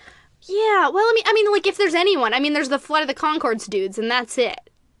 Yeah, well, I mean, like, if there's anyone, I mean, there's the Flight of the Conchords dudes, and that's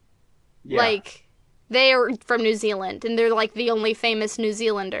it. Yeah. Like, they are from New Zealand, and they're, like, the only famous New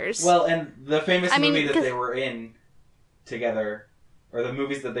Zealanders. Well, and the famous movie that they were in together, or the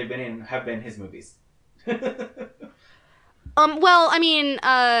movies that they've been in, have been his movies. Well, I mean,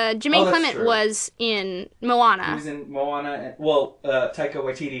 Jermaine Clement was in Moana. He was in Moana, Taika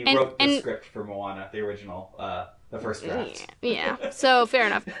Waititi wrote the script for Moana, the original, the first draft. Yeah, so fair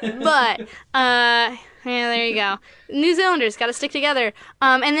enough. But, yeah, there you go. New Zealanders gotta stick together.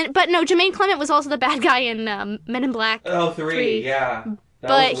 But no, Jermaine Clement was also the bad guy in Men in Black. Oh, 3, yeah.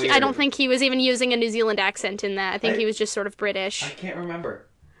 But I don't think he was even using a New Zealand accent in that. I think he was just sort of British. I can't remember,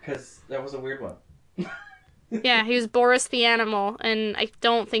 because that was a weird one. Yeah, he was Boris the Animal, and I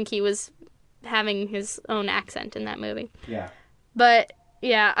don't think he was having his own accent in that movie. Yeah. But,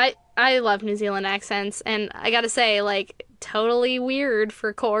 yeah, I love New Zealand accents, and I gotta say, like, totally weird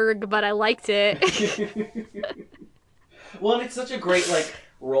for Korg, but I liked it. Well, and it's such a great, like,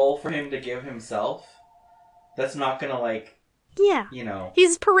 role for him to give himself. That's not gonna, like... Yeah. You know.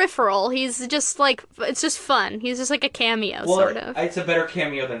 He's peripheral. He's just, like, it's just fun. He's just like a cameo, sort of. It's a better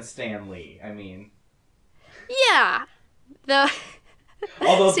cameo than Stan Lee, I mean... Yeah.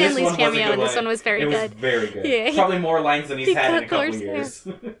 Although Stan Lee's cameo in this one was very good. It was very good. Yeah, probably more lines than he's had in a couple of years.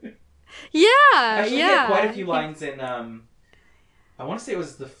 Yeah, Actually, he had quite a few lines in, I want to say it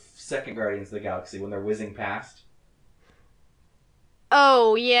was the second Guardians of the Galaxy, when they're whizzing past.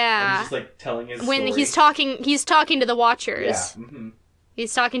 Oh, yeah. And he's just, like, telling his when story. he's talking to the Watchers. Yeah, mm-hmm.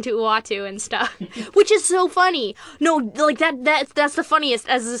 He's talking to Uatu and stuff. Which is so funny. No, like, that's the funniest,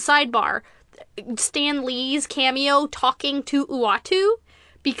 as a sidebar. Stan Lee's cameo talking to Uatu,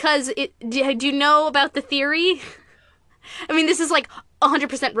 because do you know about the theory? I mean, this is like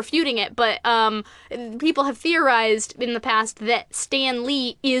 100% refuting it, but people have theorized in the past that Stan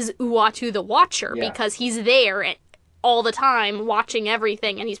Lee is Uatu the Watcher, because he's there all the time watching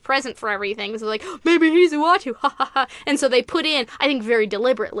everything, and he's present for everything. So like, maybe he's Uatu, ha ha ha. And so they put in, I think very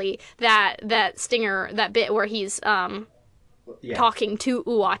deliberately, that stinger, that bit where he's talking to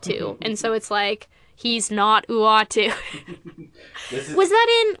Uatu, and so it's like, he's not Uatu. Was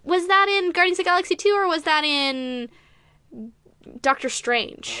that in Guardians of the Galaxy 2, or was that in Doctor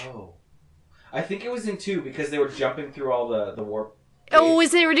Strange? Oh, I think it was in 2, because they were jumping through all the warp. Oh,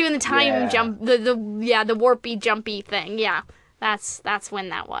 they were doing the time jump, the warpy jumpy thing. Yeah, that's when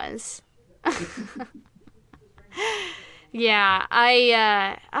that was. Yeah,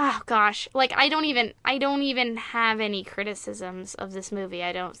 oh gosh, like I don't even have any criticisms of this movie.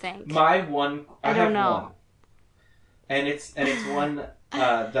 I don't think. I don't know. One. And it's one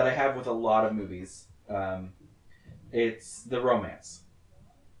that I have with a lot of movies. It's the romance.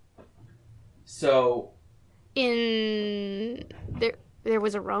 So. There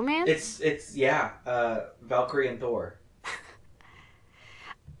was a romance? It's Valkyrie and Thor.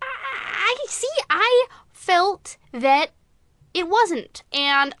 I felt that it wasn't,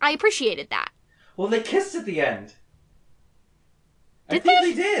 and I appreciated that. Well, they kissed at the end. I think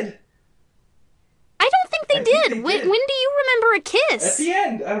they did. I don't think they did. When do you remember a kiss? At the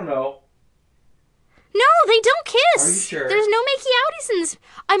end. I don't know. No, they don't kiss. Are you sure? There's no makey-outies.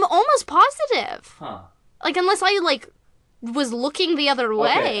 I'm almost positive. Huh. Like, unless I, like, was looking the other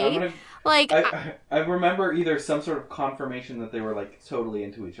way. Okay, like, I remember either some sort of confirmation that they were, like, totally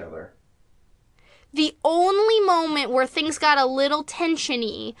into each other. The only moment where things got a little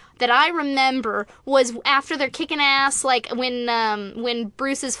tensiony that I remember was after they're kicking ass, like when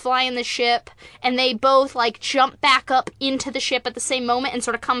Bruce is flying the ship and they both like jump back up into the ship at the same moment and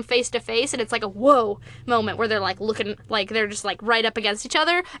sort of come face to face, and it's like a whoa moment where they're like looking like they're just like right up against each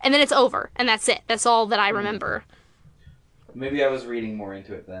other, and then it's over and that's it. That's all that I remember. Maybe I was reading more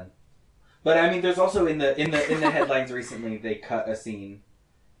into it then. But I mean, there's also in the headlines recently they cut a scene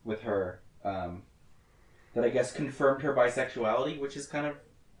with her. That I guess confirmed her bisexuality, which is kind of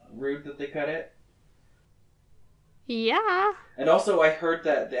rude that they cut it. Yeah. And also, I heard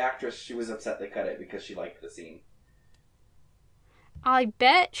that the actress, she was upset they cut it because she liked the scene. I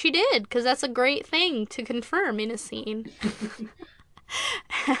bet she did, because that's a great thing to confirm in a scene.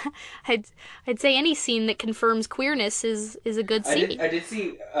 I'd say any scene that confirms queerness is a good scene. I did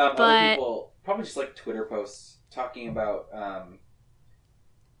see other people, probably just like Twitter posts, talking about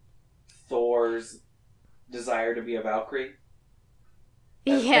Thor's desire to be a Valkyrie.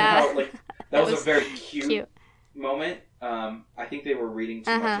 And how, like, that was a very cute moment. I think they were reading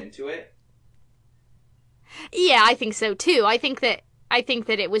too much into it. Yeah, I think so too. I think that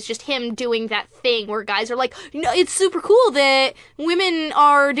it was just him doing that thing where guys are like, no, it's super cool that women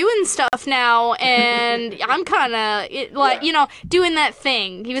are doing stuff now, and I'm kind of like, you know, doing that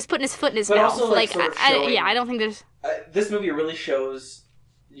thing. He was putting his foot in his mouth. Also, like I don't think there's. This movie really shows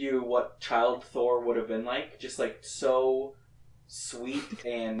you what child Thor would have been like, just like so sweet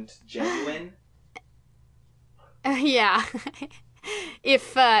and genuine. Yeah.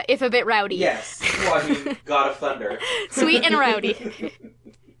 If a bit rowdy. Yes. Well, I mean, God of Thunder. Sweet and rowdy.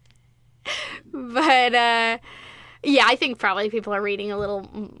 But, yeah, I think probably people are reading a little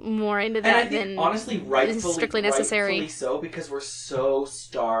more into that than honestly, rightfully, strictly necessary. Rightfully so, because we're so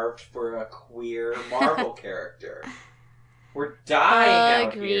starved for a queer Marvel character. We're dying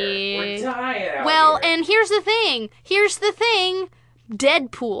out here. We're dying out here. Well, and here's the thing.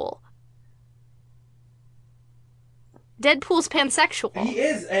 Deadpool. Deadpool's pansexual. He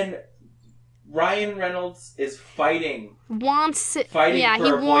is, and Ryan Reynolds is fighting. Wants it. Fighting yeah, for he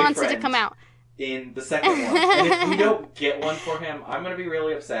a wants it to come out. In the second one. And if we don't get one for him, I'm going to be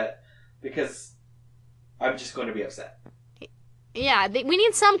really upset, because I'm just going to be upset. Yeah, we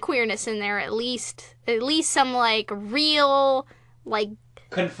need some queerness in there, at least some, like, real, like...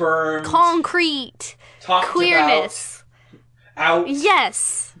 confirmed. Concrete. Talked queerness. About. Out.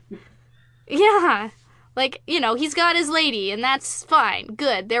 Yes. Yeah. Like, you know, he's got his lady, and that's fine.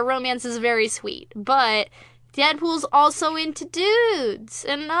 Good. Their romance is very sweet. But Deadpool's also into dudes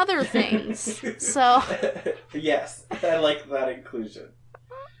and other things. So... Yes, I like that inclusion.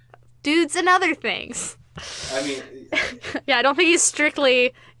 Dudes and other things. I mean... Yeah, I don't think he's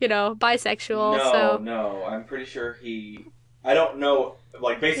strictly, you know, bisexual, No, I'm pretty sure I don't know,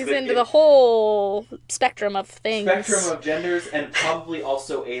 like, basically... He's into the whole spectrum of things. Spectrum of genders, and probably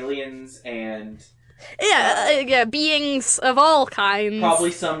also aliens and... Yeah, beings of all kinds.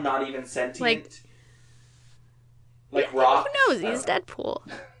 Probably some not even sentient. Like Rock. Who knows? He's Deadpool.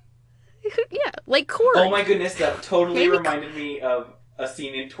 Yeah, like Korg. Oh my goodness, that totally reminded me of a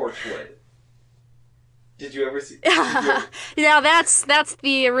scene in Torchwood. Did you ever see? Yeah, that's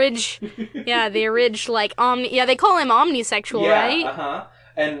the like they call him omnisexual, right? Yeah,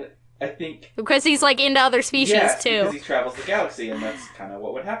 and I think because he's like into other species too. Because he travels the galaxy, and that's kind of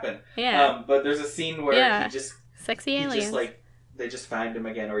what would happen. Yeah. But there's a scene where he just sexy aliens. Just like they just found him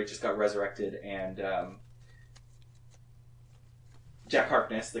again, or he just got resurrected, and Jack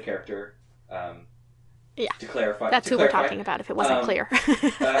Harkness, the character. To clarify, that's who we're talking about. If it wasn't clear.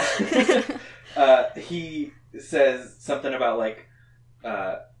 He says something about like,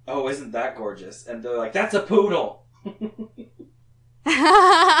 "Oh, isn't that gorgeous?" And they're like, "That's a poodle."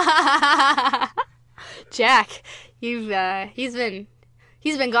 Jack, he's been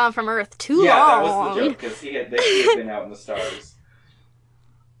gone from Earth too long. Yeah, that was the joke because he had been out in the stars.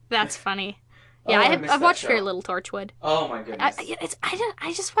 That's funny. Yeah, I've watched very little Torchwood. Oh my goodness!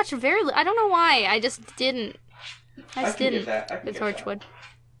 I just watched very little. I don't know why. I just didn't. I just didn't. The Torchwood.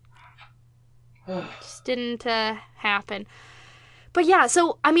 Just didn't happen. But yeah,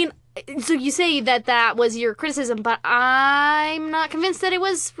 so I mean, so you say that was your criticism, but I'm not convinced that it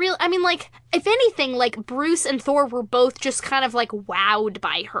was real. I mean, like, if anything, like Bruce and Thor were both just kind of like wowed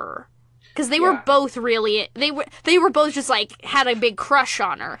by her. Because they were both really, they were both just like, had a big crush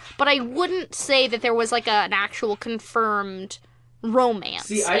on her. But I wouldn't say that there was like an actual confirmed romance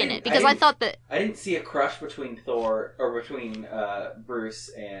in it. Because I thought that... I didn't see a crush between Thor, or between Bruce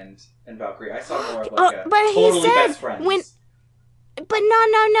and Valkyrie. I saw more of like a totally best friends. But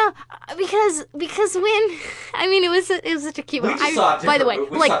no. Because when, I mean, it was such a cute... We just saw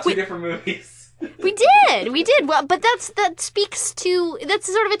two different movies. We did. Well, but that speaks to, that's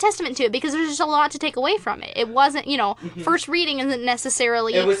sort of a testament to it, because there's just a lot to take away from it. It wasn't, first reading isn't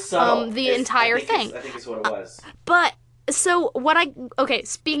necessarily it was the entire thing. I think it's what it was. But so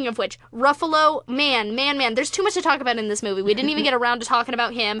speaking of which, Ruffalo, man, there's too much to talk about in this movie. We didn't even get around to talking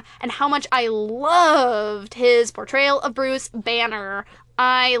about him and how much I loved his portrayal of Bruce Banner.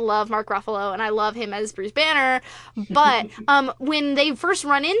 I love Mark Ruffalo, and I love him as Bruce Banner, but when they first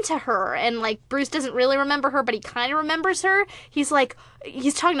run into her, and, like, Bruce doesn't really remember her, but he kind of remembers her, he's talking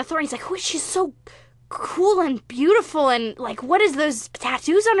to Thor, and he's like, oh, she's so cool and beautiful, and, like, what is those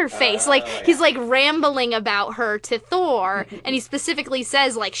tattoos on her face? He's, like, rambling about her to Thor, and he specifically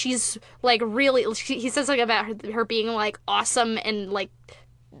says, like, she's, like, really, he says something about her being, like, awesome and, like,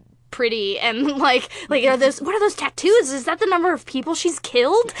 pretty, and like what are those tattoos? Is that the number of people she's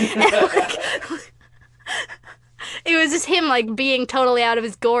killed? And, It was just him, like, being totally out of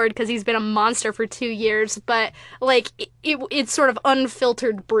his gourd because he's been a monster for 2 years, but, like, it's sort of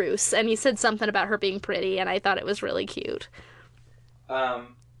unfiltered Bruce, and he said something about her being pretty, and I thought it was really cute. Yeah,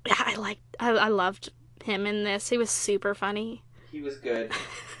 I loved him in this. He was super funny. He was good.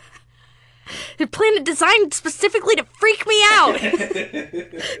 The planet designed specifically to freak me out!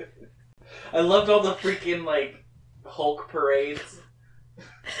 I loved all the freaking, like, Hulk parades.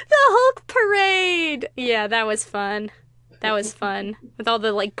 The Hulk parade! Yeah, that was fun. That was fun. With all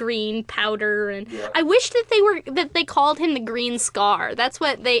the, like, green powder and... Yeah. I wish that they called him the Green Scar. That's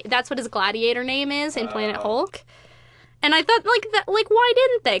what his gladiator name is in Planet Hulk. And I thought, like, why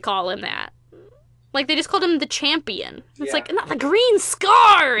didn't they call him that? Like, they just called him the Champion. It's like, not the Green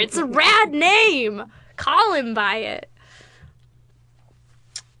Scar! It's a rad name! Call him by it.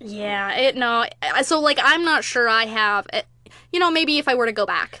 Yeah, so, like, I'm not sure I have... You know, maybe if I were to go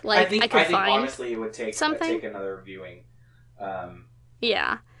back, like, I could find honestly it would take another viewing.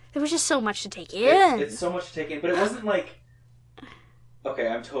 Yeah. There was just so much to take in. It's so much to take in, but it wasn't like... Okay,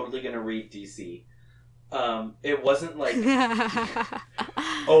 I'm totally gonna read DC. It wasn't, like,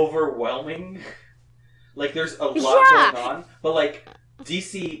 overwhelming. Like, there's a lot going on. But, like,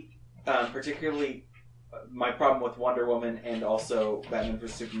 DC, particularly, my problem with Wonder Woman and also Batman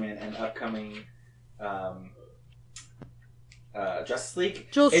vs. Superman and upcoming... Justice League.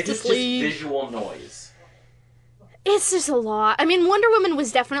 It's just visual noise. It's just a lot. I mean, Wonder Woman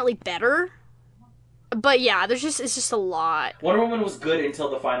was definitely better, but yeah, it's just a lot. Wonder Woman was good until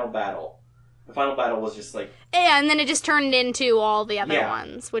the final battle. The final battle was just like... Yeah, and then it just turned into all the other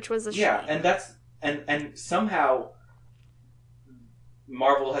ones, which was a shame. Yeah, and that's... And somehow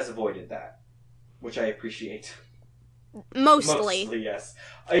Marvel has avoided that, which I appreciate. Mostly, yes.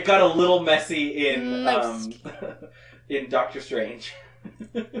 It got a little messy in in Doctor Strange.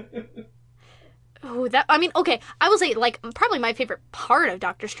 Oh, okay. I will say, like, probably my favorite part of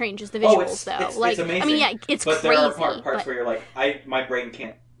Doctor Strange is the visuals, though. It's amazing. I mean, yeah, it's but crazy. But there are parts where you're like, my brain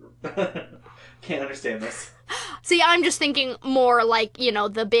can't understand this. See, I'm just thinking more like, you know,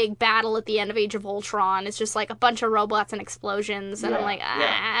 the big battle at the end of Age of Ultron. It's just like a bunch of robots and explosions, and I'm like,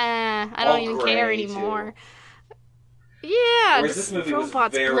 I don't even care anymore. Too. Yeah, whereas this movie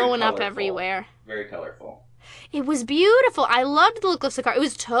robots was blowing up everywhere. Very colorful. It was beautiful. I loved the look of Sakaar. It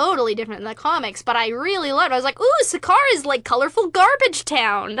was totally different than the comics, but I really loved it. I was like, ooh, Sakaar is like colorful garbage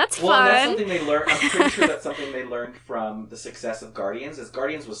town. That's fun. Well, that's something they learned. I'm pretty sure that's something they learned from the success of Guardians, as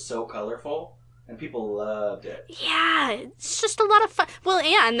Guardians was so colorful, and people loved it. Yeah, it's just a lot of fun. Well,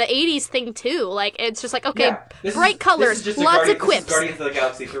 yeah, and the 80s thing, too. Like, it's just like, okay, bright colors, lots of quips. This is Guardians of the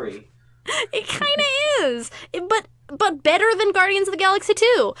Galaxy 3. It kind of is. But better than Guardians of the Galaxy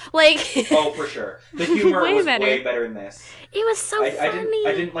 2. Like... Oh, for sure. The humor was way better in this. It was so funny.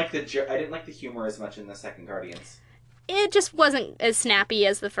 I didn't like the humor as much in the second Guardians. It just wasn't as snappy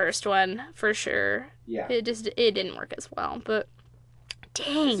as the first one, for sure. Yeah. It didn't work as well, but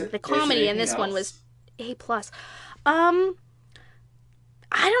dang, the comedy in this one was A+. I don't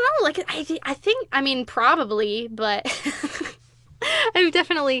know, like I think, I mean, probably, but I've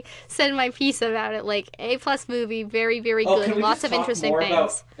definitely said my piece about it. Like, A+ movie, very, very good. Lots of interesting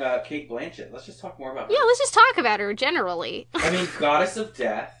things. About Cate Blanchett? Let's just talk more about her. Yeah, let's just talk about her generally. I mean, Goddess of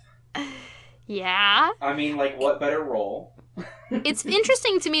Death. Yeah. I mean, like, what better role? It's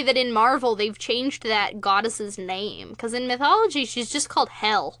interesting to me that in Marvel they've changed that goddess's name, because in mythology she's just called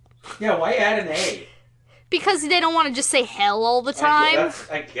Hel. Yeah, why add an A? Because they don't want to just say Hel all the time.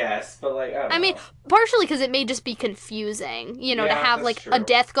 I guess, but like, I don't know. mean, partially because it may just be confusing, you know, to have like true. A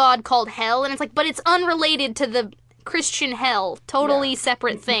death god called Hel, and it's like, but it's unrelated to the Christian Hell, totally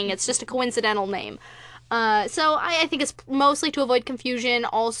separate thing. It's just a coincidental name. So I think it's mostly to avoid confusion.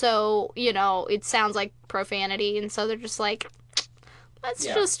 Also, you know, it sounds like profanity, and so they're just like, let's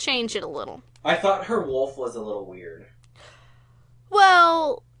just change it a little. I thought her wolf was a little weird.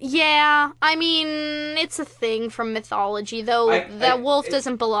 Well, yeah. I mean, it's a thing from mythology, though that wolf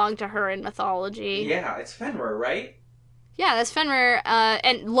doesn't belong to her in mythology. Yeah, it's Fenrir, right? Yeah, that's Fenrir,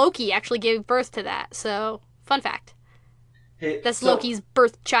 and Loki actually gave birth to that, so, fun fact. That's Loki's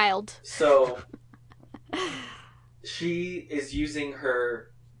birth child. So, she is using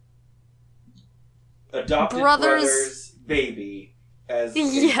her adopted brother's baby as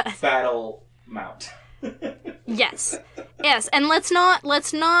a battle mount. Yes, and let's not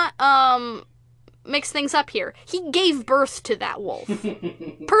mix things up here. He gave birth to that wolf,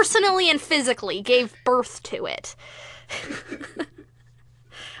 personally and physically gave birth to it.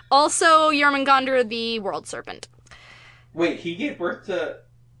 Also, Jormungandr, the world serpent. Wait, he gave birth to...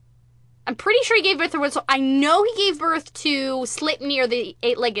 I'm pretty sure he gave birth to world. So I know he gave birth to Sleipnir, the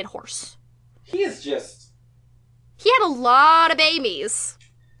eight-legged horse. He is just He had a lot of babies.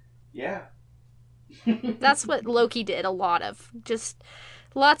 Yeah. That's what Loki did, a lot of. Just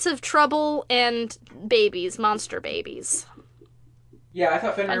lots of trouble and babies, monster babies. Yeah, I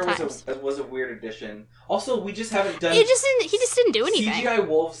thought Fenrir was a weird addition. Also, we just haven't done... He just didn't do anything. CGI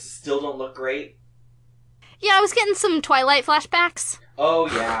wolves still don't look great. Yeah, I was getting some Twilight flashbacks. Oh,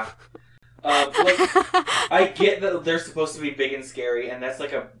 yeah. I get that they're supposed to be big and scary, and that's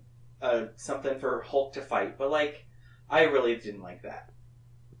like a something for Hulk to fight, but, like, I really didn't like that.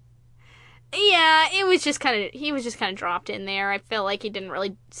 Yeah, he was just kind of dropped in there. I feel like he didn't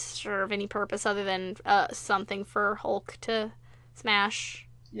really serve any purpose other than something for Hulk to smash.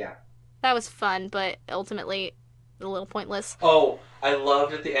 Yeah. That was fun, but ultimately a little pointless. Oh, I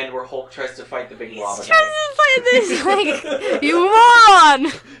loved at the end where Hulk tries to fight the big lava guy. He tries to fight this, like, you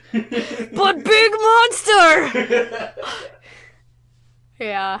won! But big monster!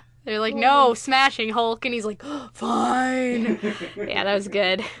 Yeah. They're like, no, smashing Hulk, and he's like, oh, fine. Yeah, that was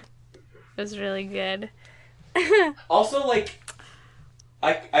good. That was really good. Also, like,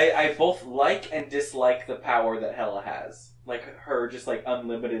 I both like and dislike the power that Hela has. Like, her just, like,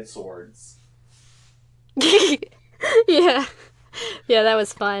 unlimited swords. Yeah. Yeah, that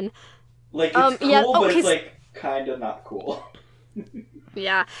was fun. Like, it's cool, but it's, like, kind of not cool.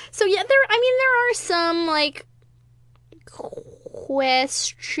 Yeah. So, yeah, there are some, like,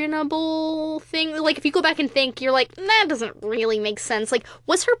 questionable thing. Like, if you go back and think, you're like, that doesn't really make sense. Like,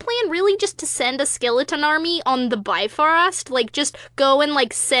 was her plan really just to send a skeleton army on the Bifrost? Like, just go and,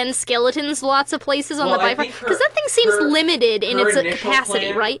 like, send skeletons lots of places on the Bifrost? Because that thing seems limited in its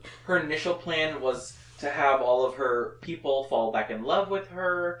capacity, right? Her initial plan was to have all of her people fall back in love with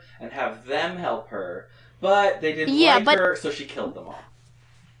her and have them help her. But they didn't like her, so she killed them all.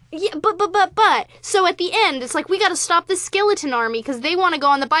 Yeah, but, so at the end, it's like, we gotta stop this skeleton army, because they want to go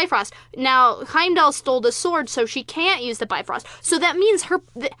on the Bifrost. Now, Heimdall stole the sword, so she can't use the Bifrost. So that means her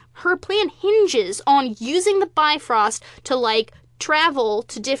plan hinges on using the Bifrost to, like, travel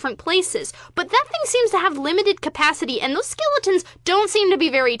to different places. But that thing seems to have limited capacity, and those skeletons don't seem to be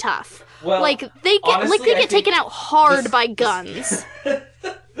very tough. Well, like, they get taken out hard by guns.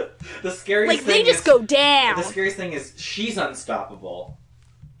 The scariest thing they just go down. The scariest thing is she's unstoppable.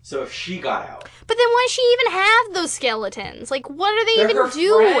 So if she got out. But then why does she even have those skeletons? Like, what are they even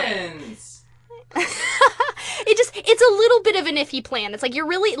doing? Friends. It's a little bit of an iffy plan. It's like, you're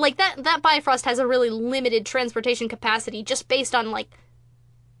really, like, that Bifrost has a really limited transportation capacity just based on, like,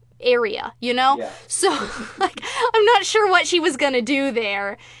 area, you know? Yeah. So, like, I'm not sure what she was gonna do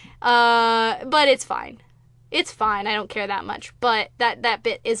there. But it's fine. It's fine. I don't care that much. But that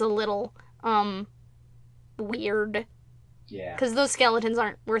bit is a little, weird. Yeah. Because those skeletons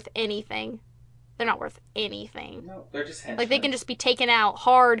aren't worth anything. They're not worth anything. No, they're just henchmen. Like, they can just be taken out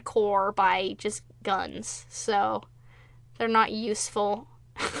hardcore by just guns. So, they're not useful.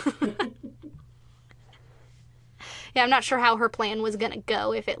 Yeah, I'm not sure how her plan was gonna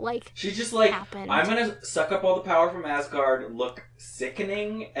go if it, like, she's just like, happened. I'm gonna suck up all the power from Asgard, look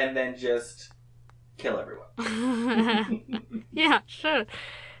sickening, and then just kill everyone. Yeah, sure.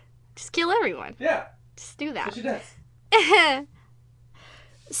 Just kill everyone. Yeah. Just do that. That's what she does.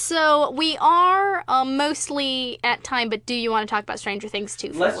 So, we are mostly at time, but do you want to talk about Stranger Things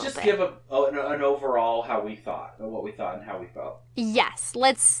 2 for Let's just give an overall how we thought, or what we thought and how we felt. Yes,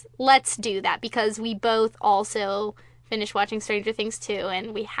 let's do that, because we both also finished watching Stranger Things 2,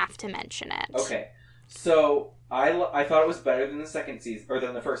 and we have to mention it. Okay, so I thought it was better than the second season, or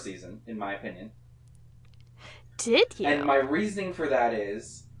than the first season, in my opinion. Did you? And my reasoning for that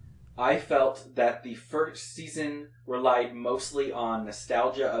is, I felt that the first season relied mostly on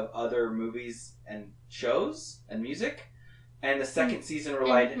nostalgia of other movies and shows and music, and the second season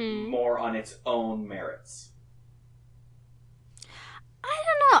relied more on its own merits. I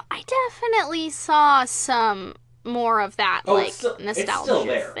don't know. I definitely saw some more of that, nostalgia it's still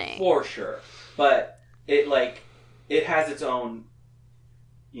there, thing. For sure. But it has its own,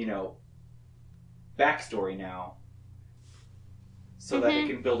 backstory now. So that it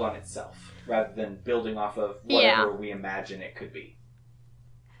can build on itself, rather than building off of whatever we imagine it could be.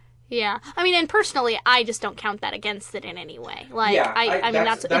 Yeah. I mean, and personally, I just don't count that against it in any way. Like, I mean,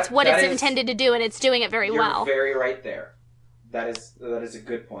 it's what it's intended to do, and it's doing it very well. You're very right there. That is a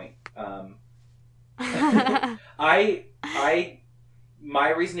good point. My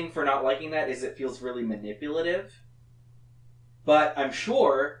reasoning for not liking that is it feels really manipulative. But I'm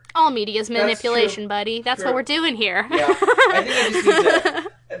sure... all media is manipulation, buddy. That's what we're doing here. Yeah. I think I just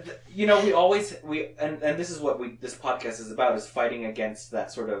need to... And this is what this podcast is about, is fighting against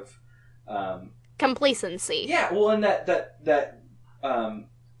that sort of... complacency. Yeah, well, and that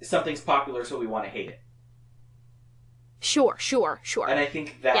something's popular, so we want to hate it. Sure. And I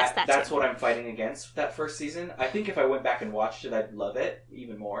think that's what I'm fighting against with that first season. I think if I went back and watched it, I'd love it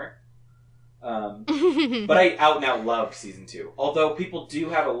even more. But I out and out loved season 2. Although people do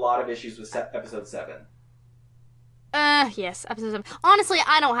have a lot of issues with episode 7. Yes, episode 7. Honestly,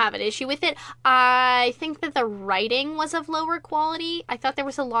 I don't have an issue with it. I think that the writing was of lower quality. I thought there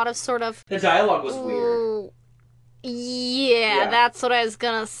was a lot of sort of... The dialogue was weird. Yeah, that's what I was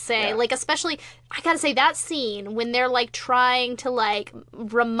gonna say. Yeah. Like, especially, I gotta say, that scene when they're, like, trying to, like,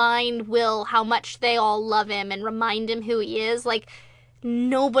 remind Will how much they all love him and remind him who he is, like,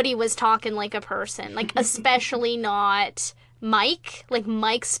 nobody was talking like a person. Like, especially not Mike. Like,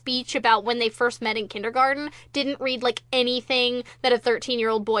 Mike's speech about when they first met in kindergarten didn't read like anything that a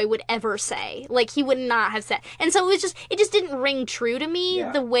 13-year-old boy would ever say. Like, he would not have said. And so it just didn't ring true to me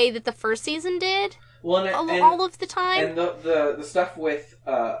the way that the first season did. Well, all of the time. And the stuff with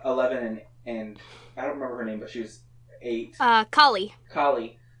 11 and I don't remember her name, but she was 8. Kali.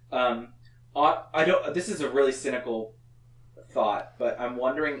 I don't. This is a really cynical thought, but I'm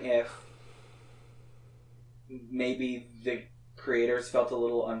wondering if maybe the creators felt a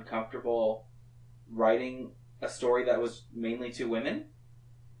little uncomfortable writing a story that was mainly to women.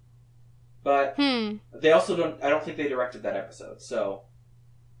 But they also don't. I don't think they directed that episode, so.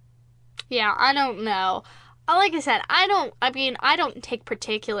 Yeah, I don't know. Like I said, I don't take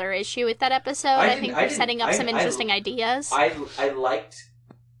particular issue with that episode. I think they're setting up some interesting ideas. I liked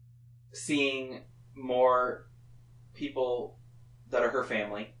seeing more people that are her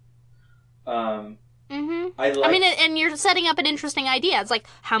family. And you're setting up an interesting idea. It's like,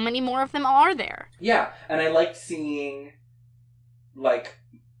 how many more of them are there? Yeah, and I liked seeing, like,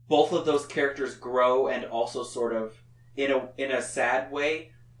 both of those characters grow and also sort of, in a sad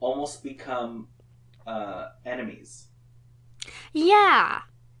way, almost become enemies. Yeah,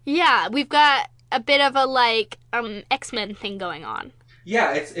 we've got a bit of a, like, X-Men thing going on.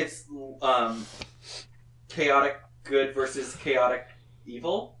 Yeah, it's chaotic good versus chaotic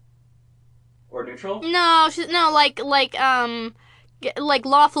evil, or neutral. Like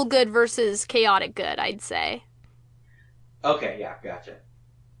lawful good versus chaotic good, I'd say. Okay, yeah, gotcha.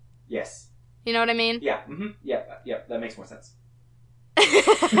 Yes. You know what I mean? Yeah. Yeah, that makes more sense.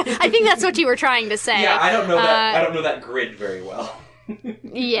 I think that's what you were trying to say. Yeah, I don't know that. I don't know that grid very well.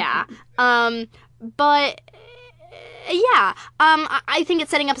 Yeah. But. Yeah, I think it's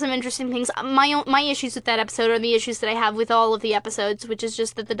setting up some interesting things. My issues with that episode are the issues that I have with all of the episodes, which is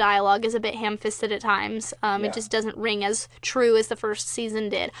just that the dialogue is a bit ham-fisted at times. It just doesn't ring as true as the first season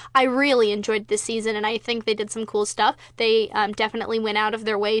did. I really enjoyed this season, and I think they did some cool stuff. They definitely went out of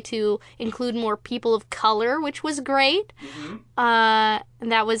their way to include more people of color, which was great. Mm-hmm.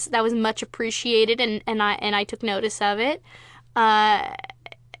 And that was much appreciated, and I took notice of it.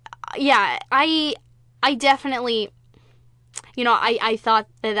 Yeah, I definitely. You know, I thought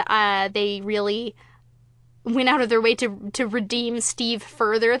that they really went out of their way to redeem Steve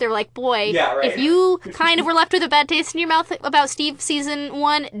further. They're like, boy, if you kind of were left with a bad taste in your mouth about Steve season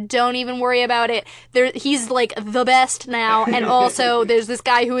 1, don't even worry about it. He's like the best now, and also there's this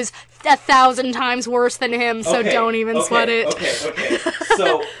guy who is 1,000 times worse than him, so don't even sweat it. Okay.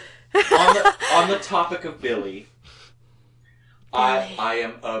 So, on the topic of Billy, I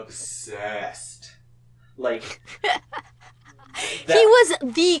am obsessed. Like... he was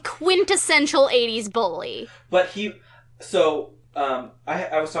the quintessential 80s bully. But I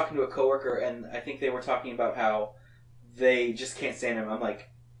was talking to a coworker, and I think they were talking about how they just can't stand him. I'm like,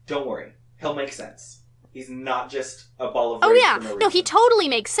 don't worry, he'll make sense. He's not just a ball of rage for no reason. No, he totally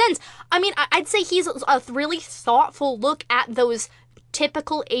makes sense. I mean, I'd say he's a really thoughtful look at those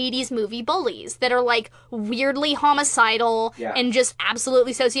typical 80s movie bullies that are, like, weirdly homicidal and just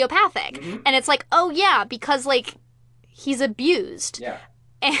absolutely sociopathic. Mm-hmm. And it's like, oh yeah, because, like, he's abused. Yeah.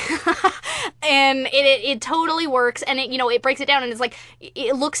 And it totally works, and it breaks it down, and it's like,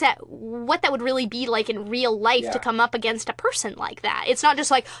 it looks at what that would really be like in real life to come up against a person like that. It's not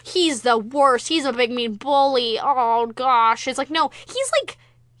just like, he's the worst, he's a big mean bully, oh gosh. It's like, no,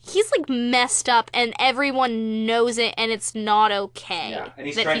 he's messed up, and everyone knows it, and it's not okay and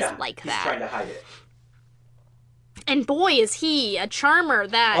he's like that. He's trying to hide it. And boy, is he a charmer.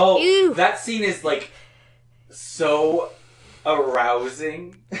 That scene is, like, so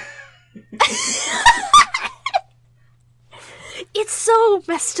arousing. It's so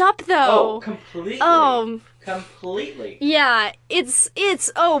messed up, though. Oh, completely. Completely. Yeah, it's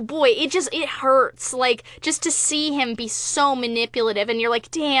oh boy, it hurts, like, just to see him be so manipulative, and you're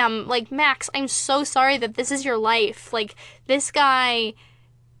like, damn, like, Max, I'm so sorry that this is your life. Like, this guy,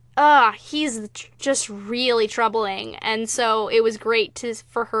 he's just really troubling, and so it was great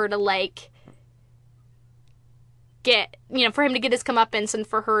for her to, like, get, for him to get his comeuppance and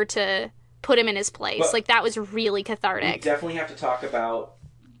for her to put him in his place. But like, that was really cathartic. We definitely have to talk about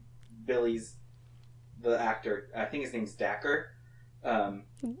the actor. I think his name's Dacker.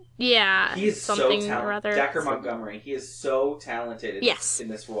 Yeah. He is so talented. Dacker Montgomery. He is so talented in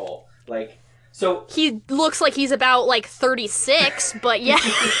this role. Like, so... He looks like he's about, 36, but yeah.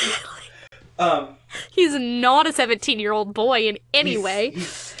 He's not a 17-year-old boy in any way. He's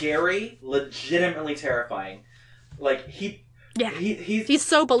scary, legitimately terrifying. Like, he's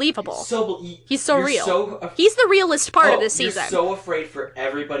so believable. He's so real. He's the realest part of this season. You're so afraid for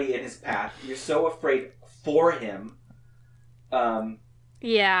everybody in his path. You're so afraid for him.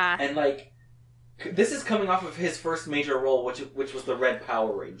 Yeah. And, this is coming off of his first major role, which was the Red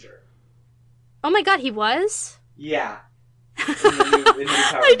Power Ranger. Oh my god, he was? Yeah. I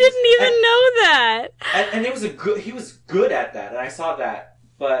didn't even know that. And it was he was good at that, and I saw that.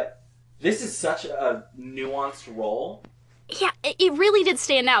 But this is such a nuanced role. Yeah, it really did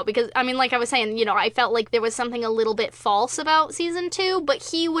stand out because, like I was saying, I felt like there was something a little bit false about season 2, but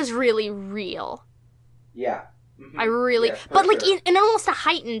he was really real. Yeah. Mm-hmm. I really... but, in almost a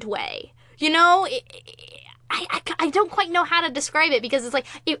heightened way. I don't quite know how to describe it because it's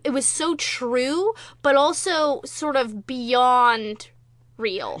it was so true, but also sort of beyond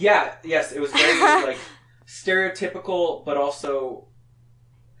real. Yeah, yes, it was very, stereotypical, but also...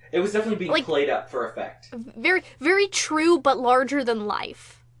 It was definitely being played up for effect. Very, very true, but larger than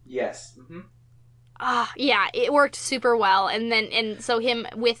life. Yes. Mm-hmm. Yeah, it worked super well. And so him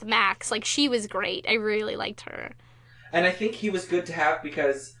with Max, she was great. I really liked her. And I think he was good to have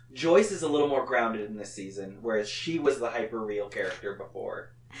because Joyce is a little more grounded in this season, whereas she was the hyper-real character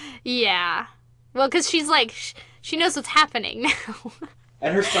before. Yeah. Well, because she's she knows what's happening now.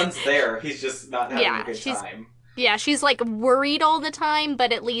 And her son's there. He's just not having a good time. Yeah, she's, worried all the time,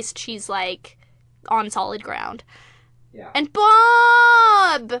 but at least she's, on solid ground. Yeah. And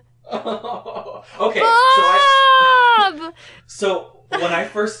Bob! Okay, Bob! So when I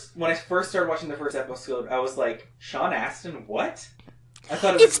first started watching the first episode, I was like, Sean Astin, what? I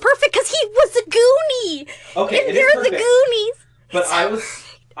thought it's perfect, because he was a Goonie! Okay, and they're the Goonies! But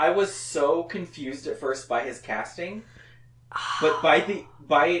I was so confused at first by his casting, but by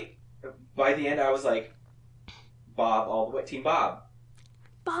the end, I was like, Bob all the way, Team Bob.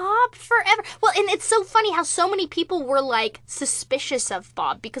 Bob forever. Well, and it's so funny how so many people were suspicious of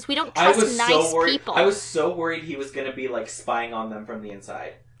Bob because we don't trust nice people. I was so worried he was going to be spying on them from the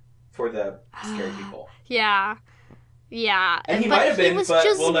inside for the scary people. Yeah. Yeah. And he might have been, but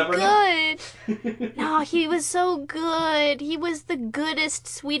we'll never know. No, he was so good. He was the goodest,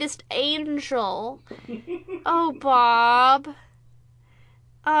 sweetest angel. Oh, Bob.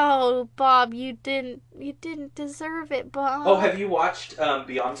 Oh, Bob, you didn't deserve it, Bob. Oh, have you watched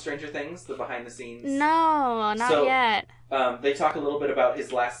Beyond Stranger Things, the behind the scenes? No, not yet. They talk a little bit about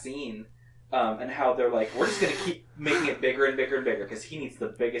his last scene, and how they're we're just gonna keep making it bigger and bigger and bigger because he needs the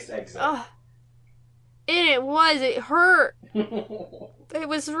biggest exit. Oh, it hurt. It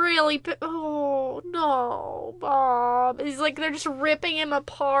was really, oh no, Bob. He's they're just ripping him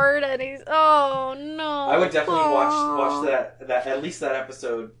apart, and he's, oh no. I would definitely Bob. watch that at least that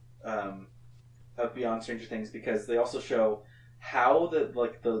episode of Beyond Stranger Things because they also show how the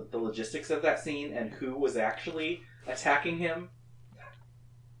logistics of that scene and who was actually attacking him.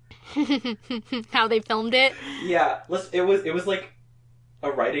 How they filmed it. Yeah, it was like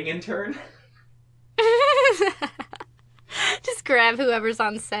a writing intern. Just grab whoever's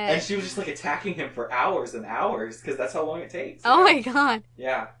on set. And she was just attacking him for hours and hours because that's how long it takes. Oh my god.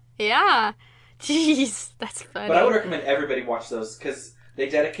 Yeah. Yeah. Jeez, that's funny. But I would recommend everybody watch those because they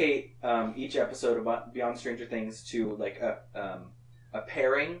dedicate each episode of Beyond Stranger Things to a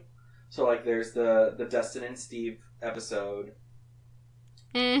pairing. So there's the Dustin and Steve episode.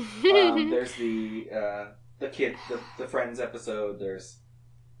 There's the kid, the Friends episode. There's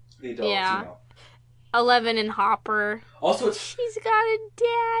the adults. Yeah. 11 and Hopper. Also, she's got a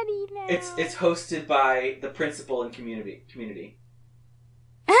daddy now. It's hosted by the principal in Community.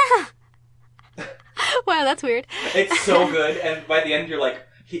 Wow, that's weird. It's so good, and by the end, you're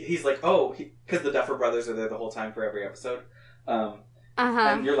he's because the Duffer Brothers are there the whole time for every episode.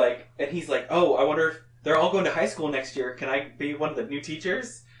 And you're and he's oh, I wonder if they're all going to high school next year. Can I be one of the new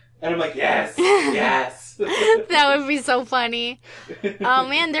teachers? And I'm yes, yes. That would be so funny. Oh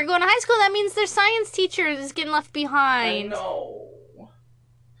man, they're going to high school. That means their science teacher is getting left behind. I know.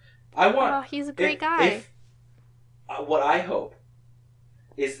 Oh, he's a great guy. What I hope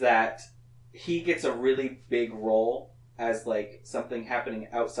is that he gets a really big role as something happening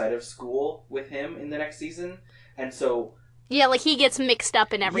outside of school with him in the next season, and so Yeah, like he gets mixed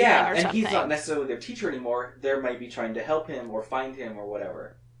up in everything or something. Yeah, and he's not necessarily their teacher anymore. They might be trying to help him or find him or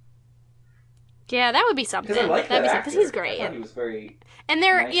whatever. Yeah, that would be something. Because I like that actor. Because he's great. I thought he was very And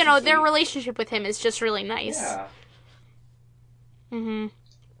their, nice their relationship with him is just really nice. Yeah. Mm-hmm.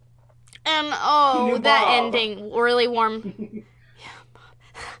 And, that ending really warmed...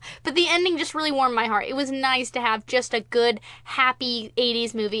 But the ending just really warmed my heart. It was nice to have just a good, happy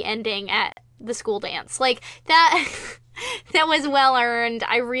 80s movie ending at the school dance. Like, that that was well earned.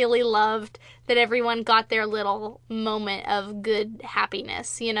 I really loved that everyone got their little moment of good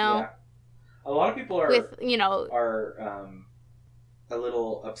happiness, Yeah. A lot of people are a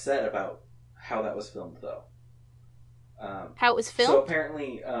little upset about how that was filmed, though. How it was filmed? So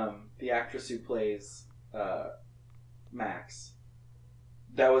apparently, the actress who plays Max,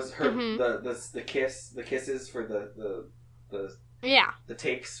 that was her the kisses for the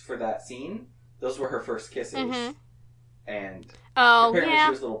takes for that scene. Those were her first kisses, and apparently she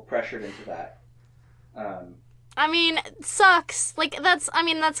was a little pressured into that. I mean, it sucks. Like that's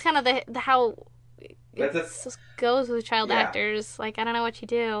kind of the how it just goes with child actors. Like I don't know what you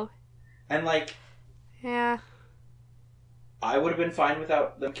do. And like, yeah, I would have been fine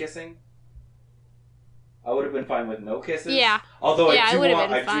without them kissing. I would have been fine with no kisses. Yeah. Although I do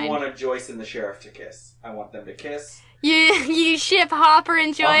want a Joyce and the sheriff to kiss. I want them to kiss. You ship Hopper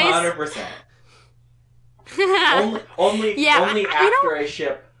and Joyce? 100%. only after I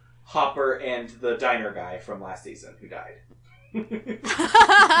ship Hopper and the diner guy from last season who died. We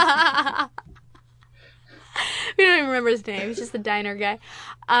don't even remember his name. He's just the diner guy.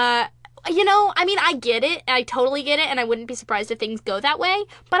 I get it. I totally get it, and I wouldn't be surprised if things go that way.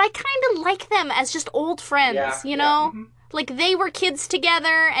 But I kind of like them as just old friends, you know? Mm-hmm. Like, they were kids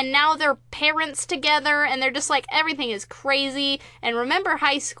together, and now they're parents together, and they're just like, everything is crazy. And remember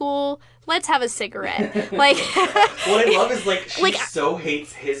high school? Let's have a cigarette. Like, what I love is, like, she so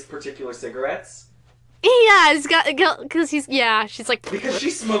hates his particular cigarettes. Yeah, because she's like... Because she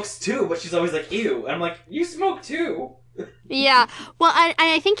smokes too, but she's always like, ew. And I'm like, you smoke too. Yeah, well,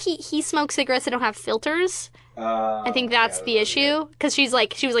 I think he smokes cigarettes that don't have filters. I think that's the issue, because she was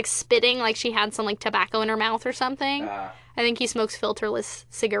like spitting, like she had some like tobacco in her mouth or something. I think he smokes filterless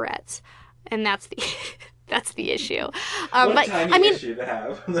cigarettes, and that's the issue. What a tiny issue to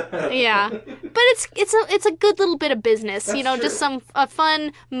have. Yeah, but it's a good little bit of business, that's true. Just a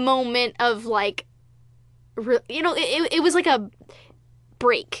fun moment of like, it was like a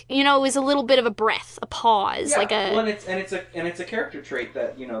break, it was a little bit of a breath, a pause, and it's a character trait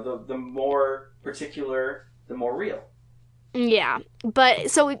that the more particular, the more real. Yeah, but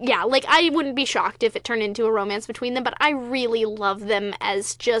so like I wouldn't be shocked if it turned into a romance between them, but I really love them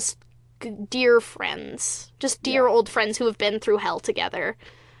as just dear friends, just dear old friends who have been through hell together.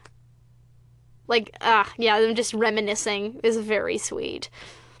 Like, them just reminiscing is very sweet.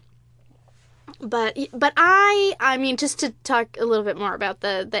 But I mean, just to talk a little bit more about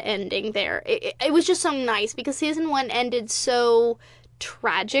the ending there, it was just so nice because season 1 ended so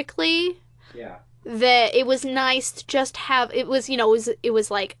tragically. Yeah. That it was nice to just have, it was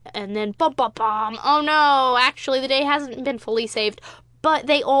like, and then bum, oh no, actually the day hasn't been fully saved. But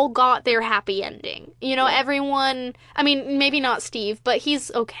they all got their happy ending. Everyone, I mean, maybe not Steve, but he's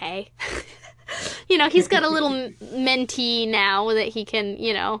okay. He's got a little mentee now that he can,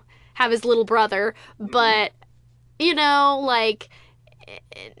 have his little brother, but like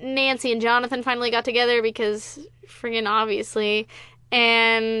Nancy and Jonathan finally got together because friggin' obviously,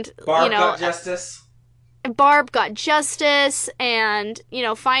 and Barb got justice. Barb got justice, and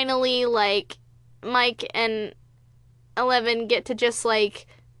finally like Mike and Eleven get to just like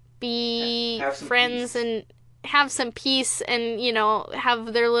be friends and have some peace, and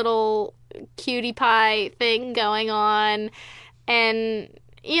have their little cutie pie thing going on, and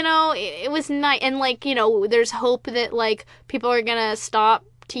it was nice. And, like, there's hope that, like, people are gonna stop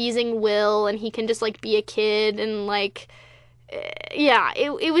teasing Will and he can just, like, be a kid. And, like,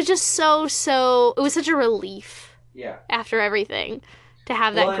 it was just so, it was such a relief. Yeah. After everything. To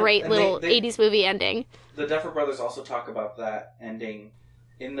have that great little 80s movie ending. The Duffer Brothers also talk about that ending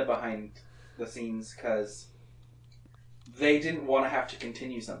in the behind the scenes because they didn't want to have to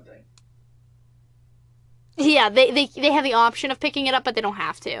continue something. Yeah, they have the option of picking it up, but they don't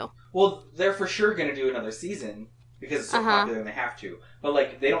have to. Well, they're for sure going to do another season because it's so popular and they have to. But,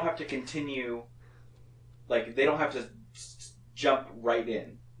 like, they don't have to continue. Like, they don't have to jump right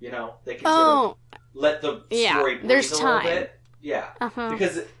in, They can sort of let the story breathe a little bit. Yeah.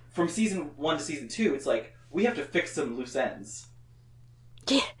 Because from season 1 to season 2, it's like, we have to fix some loose ends.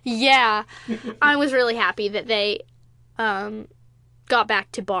 Yeah. I was really happy that they got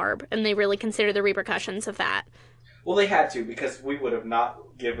back to Barb, and they really considered the repercussions of that. Well, they had to, because we would have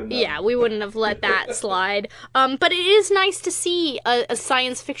not given them... Yeah, we wouldn't have let that slide. But it is nice to see a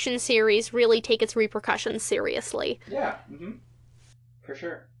science fiction series really take its repercussions seriously. Yeah, for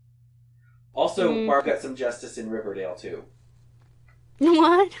sure. Also, Barb got some justice in Riverdale, too.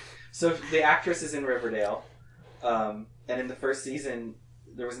 What? So, the actress is in Riverdale, and in the first season,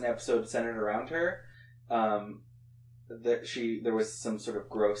 there was an episode centered around her. There was some sort of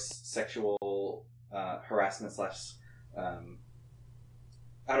gross sexual harassment /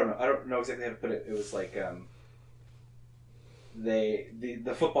 I don't know exactly how to put it. It was like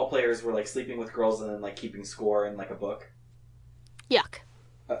the football players were like sleeping with girls and then like keeping score in like a book. Yuck.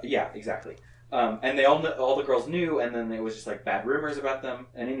 Yeah, exactly. And all the girls knew, and then it was just like bad rumors about them.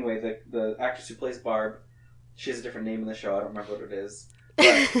 And anyway, the actress who plays Barb, she has a different name in the show. I don't remember what it is. But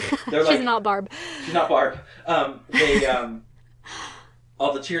they're like, she's not Barb. She's not Barb.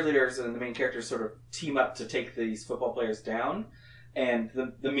 All the cheerleaders and the main characters sort of team up to take these football players down. And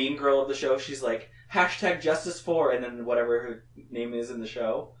the mean girl of the show, she's like, #justice4, and then whatever her name is in the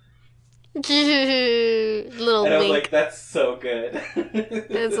show. Little and I was wink. like, that's so good.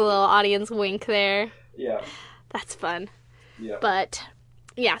 There's a little audience wink there. Yeah. That's fun. Yeah. But,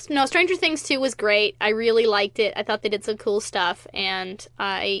 yeah. No, Stranger Things 2 was great. I really liked it. I thought they did some cool stuff, and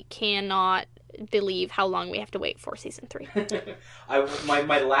I cannot believe how long we have to wait for season 3.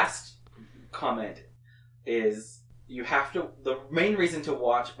 My last comment is you have to... The main reason to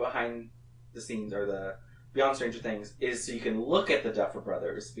watch behind the scenes or the Beyond Stranger Things is so you can look at the Duffer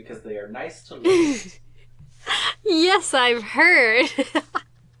Brothers because they are nice to look. Yes, I've heard.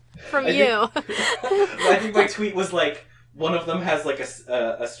 From you. I think my tweet was like, one of them has like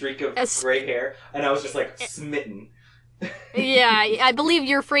a streak of gray hair, and I was just like smitten. Yeah, I believe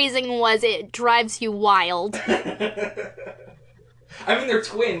your phrasing was, it drives you wild. I mean, they're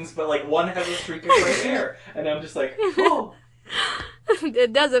twins, but like one has a streak of gray hair, and I'm just like, oh.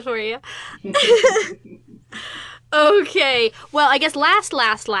 It does it for you. Okay, well, I guess last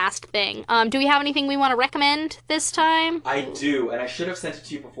thing. Do we have anything we want to recommend this time? I do, and I should have sent it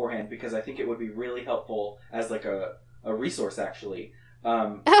to you beforehand because I think it would be really helpful as like a resource, actually.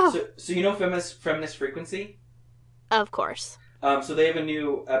 So you know Feminist Frequency? Of course. So they have a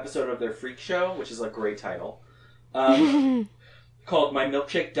new episode of their Freak Show, which is a great title, called "My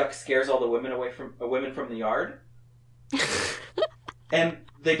Milkshake Duck Scares All the Women from the Yard," and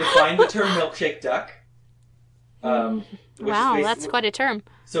they define the term milkshake duck. Wow, that's quite a term.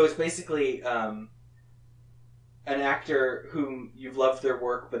 So it's basically an actor whom you've loved their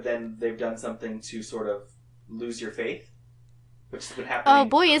work, but then they've done something to sort of lose your faith. Which has been happening. Oh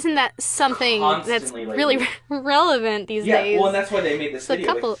boy, isn't that something that's really relevant these days? Yeah, well, and that's why they made this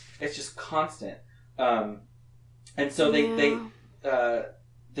video. It's just constant. And so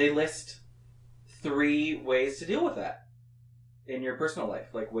they list 3 ways to deal with that in your personal life,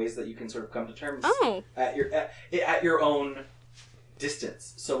 like ways that you can sort of come to terms at your own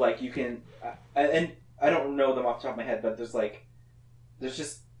distance. So like you can, and I don't know them off the top of my head, but there's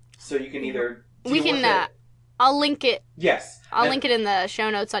just so you can either deal with it. I'll link it. Yes. I'll link it in the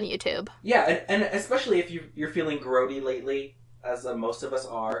show notes on YouTube. Yeah, and especially if you're feeling grody lately, as most of us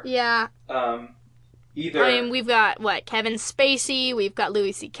are. Yeah. Either... I mean, we've got, Kevin Spacey, we've got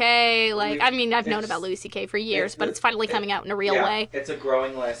Louis C.K., I've known about Louis C.K. for years, but it's finally coming out in a real way. It's a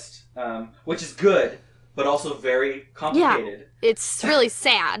growing list, which is good, but also very complicated. Yeah, it's really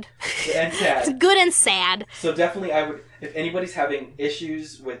sad. And sad. It's good and sad. So definitely I would, if anybody's having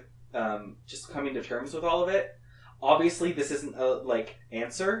issues with just coming to terms with all of it. Obviously, this isn't a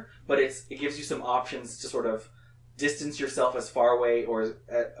answer, but it gives you some options to sort of distance yourself as far away or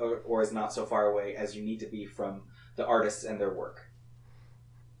as not so far away as you need to be from the artists and their work.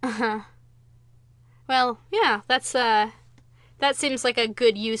 Well, yeah, that seems like a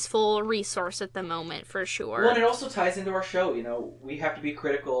good, useful resource at the moment for sure. Well, and it also ties into our show. You know, we have to be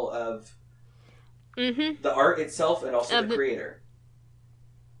critical of the art itself and also the creator.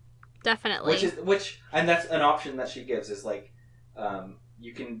 Definitely. And that's an option that she gives is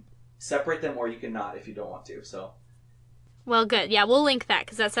you can separate them or you can not if you don't want to. So. Well, good. Yeah, we'll link that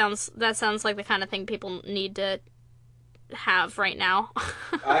because that sounds like the kind of thing people need to have right now.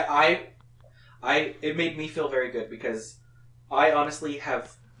 It made me feel very good because I honestly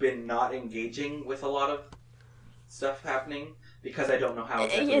have been not engaging with a lot of stuff happening because I don't know how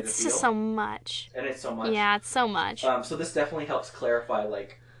exactly it's to feel. Just so much. And it's so much. Yeah, it's so much. So this definitely helps clarify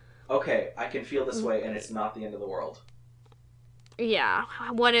okay, I can feel this way, and it's not the end of the world. Yeah.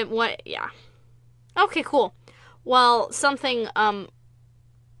 Yeah. Okay, cool. Well, something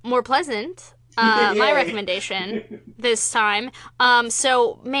more pleasant my recommendation this time.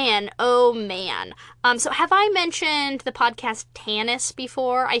 So man, oh man. So have I mentioned the podcast Tanis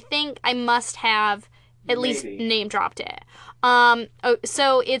before? I think I must have at least name dropped it.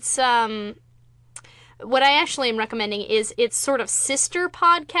 So it's what I actually am recommending is its sort of sister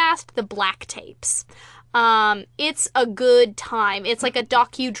podcast, The Black Tapes. It's a good time. It's like a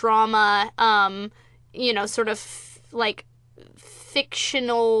docudrama, sort of like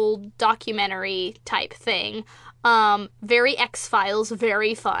fictional documentary type thing. Very X-Files,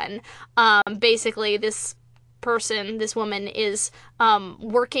 very fun. Basically, this woman is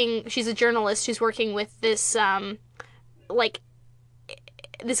working, she's a journalist who's working with this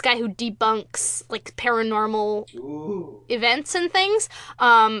this guy who debunks like paranormal events and things.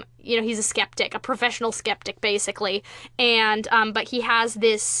 He's a skeptic, a professional skeptic basically. And but he has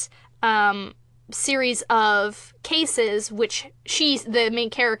this series of cases which she's the main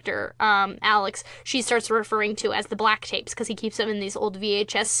character, Alex, she starts referring to as the black tapes because he keeps them in these old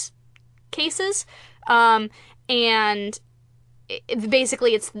VHS cases. And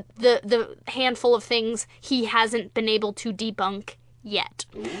basically it's the handful of things he hasn't been able to debunk yet.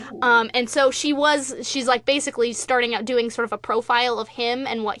 And so she's like basically starting out doing sort of a profile of him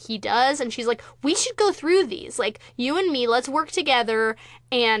and what he does, and she's like, we should go through these, like, you and me, let's work together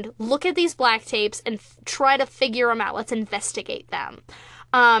and look at these black tapes and try to figure them out, let's investigate them.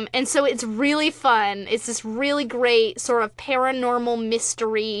 And so it's really fun. It's this really great sort of paranormal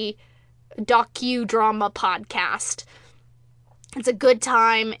mystery docudrama podcast. It's a good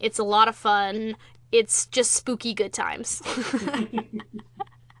time, it's a lot of fun. It's just spooky good times.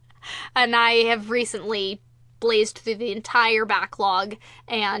 And I have recently blazed through the entire backlog,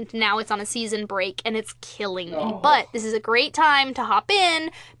 and now it's on a season break, and it's killing me. But this is a great time to hop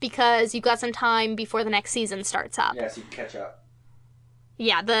in, because you've got some time before the next season starts up. Yeah, so you can catch up.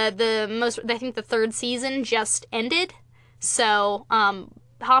 Yeah, I think the third season just ended. So,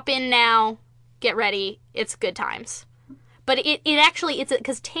 hop in now, get ready, it's good times. But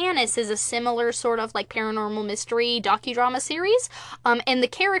because Tanis is a similar sort of like paranormal mystery docudrama series, and the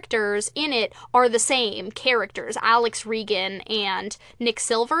characters in it are the same characters, Alex Regan and Nick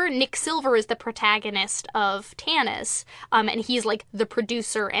Silver. Nick Silver is the protagonist of Tanis, and he's like the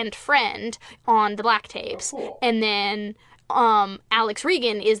producer and friend on the Black Tapes. Oh, cool. And then Alex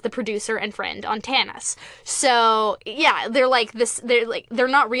Regan is the producer and friend on Tanis. So yeah, they're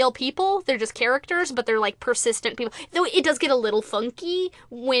not real people, they're just characters, but they're like persistent people. Though it does get a little funky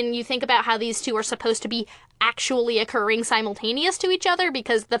when you think about how these two are supposed to be actually occurring simultaneous to each other,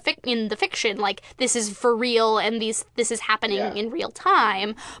 because in the fiction, like, this is for real and this is happening in real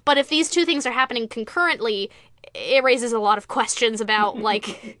time. But if these two things are happening concurrently, it raises a lot of questions about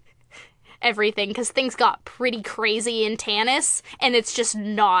like everything, because things got pretty crazy in Tanis, and it's just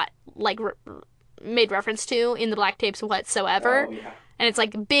not like made reference to in the Black Tapes whatsoever. Oh, yeah. And it's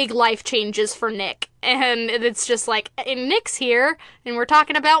like big life changes for Nick, and it's just like, and Nick's here and we're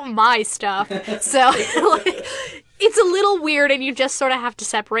talking about my stuff. So like, it's a little weird, and you just sort of have to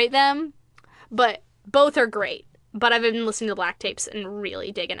separate them, but both are great. But I've been listening to the Black Tapes and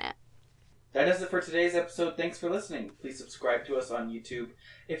really digging it. That does it for today's episode. Thanks for listening. Please subscribe to us on YouTube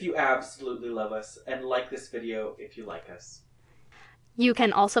if you absolutely love us, and like this video if you like us. You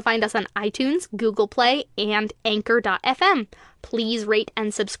can also find us on iTunes, Google Play, and Anchor.fm. Please rate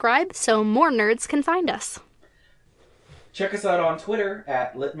and subscribe so more nerds can find us. Check us out on Twitter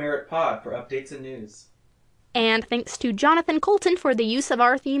at LitMeritPod for updates and news. And thanks to Jonathan Colton for the use of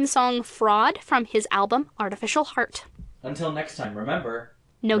our theme song Fraud from his album Artificial Heart. Until next time, remember...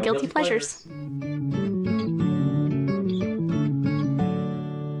 No guilty pleasures.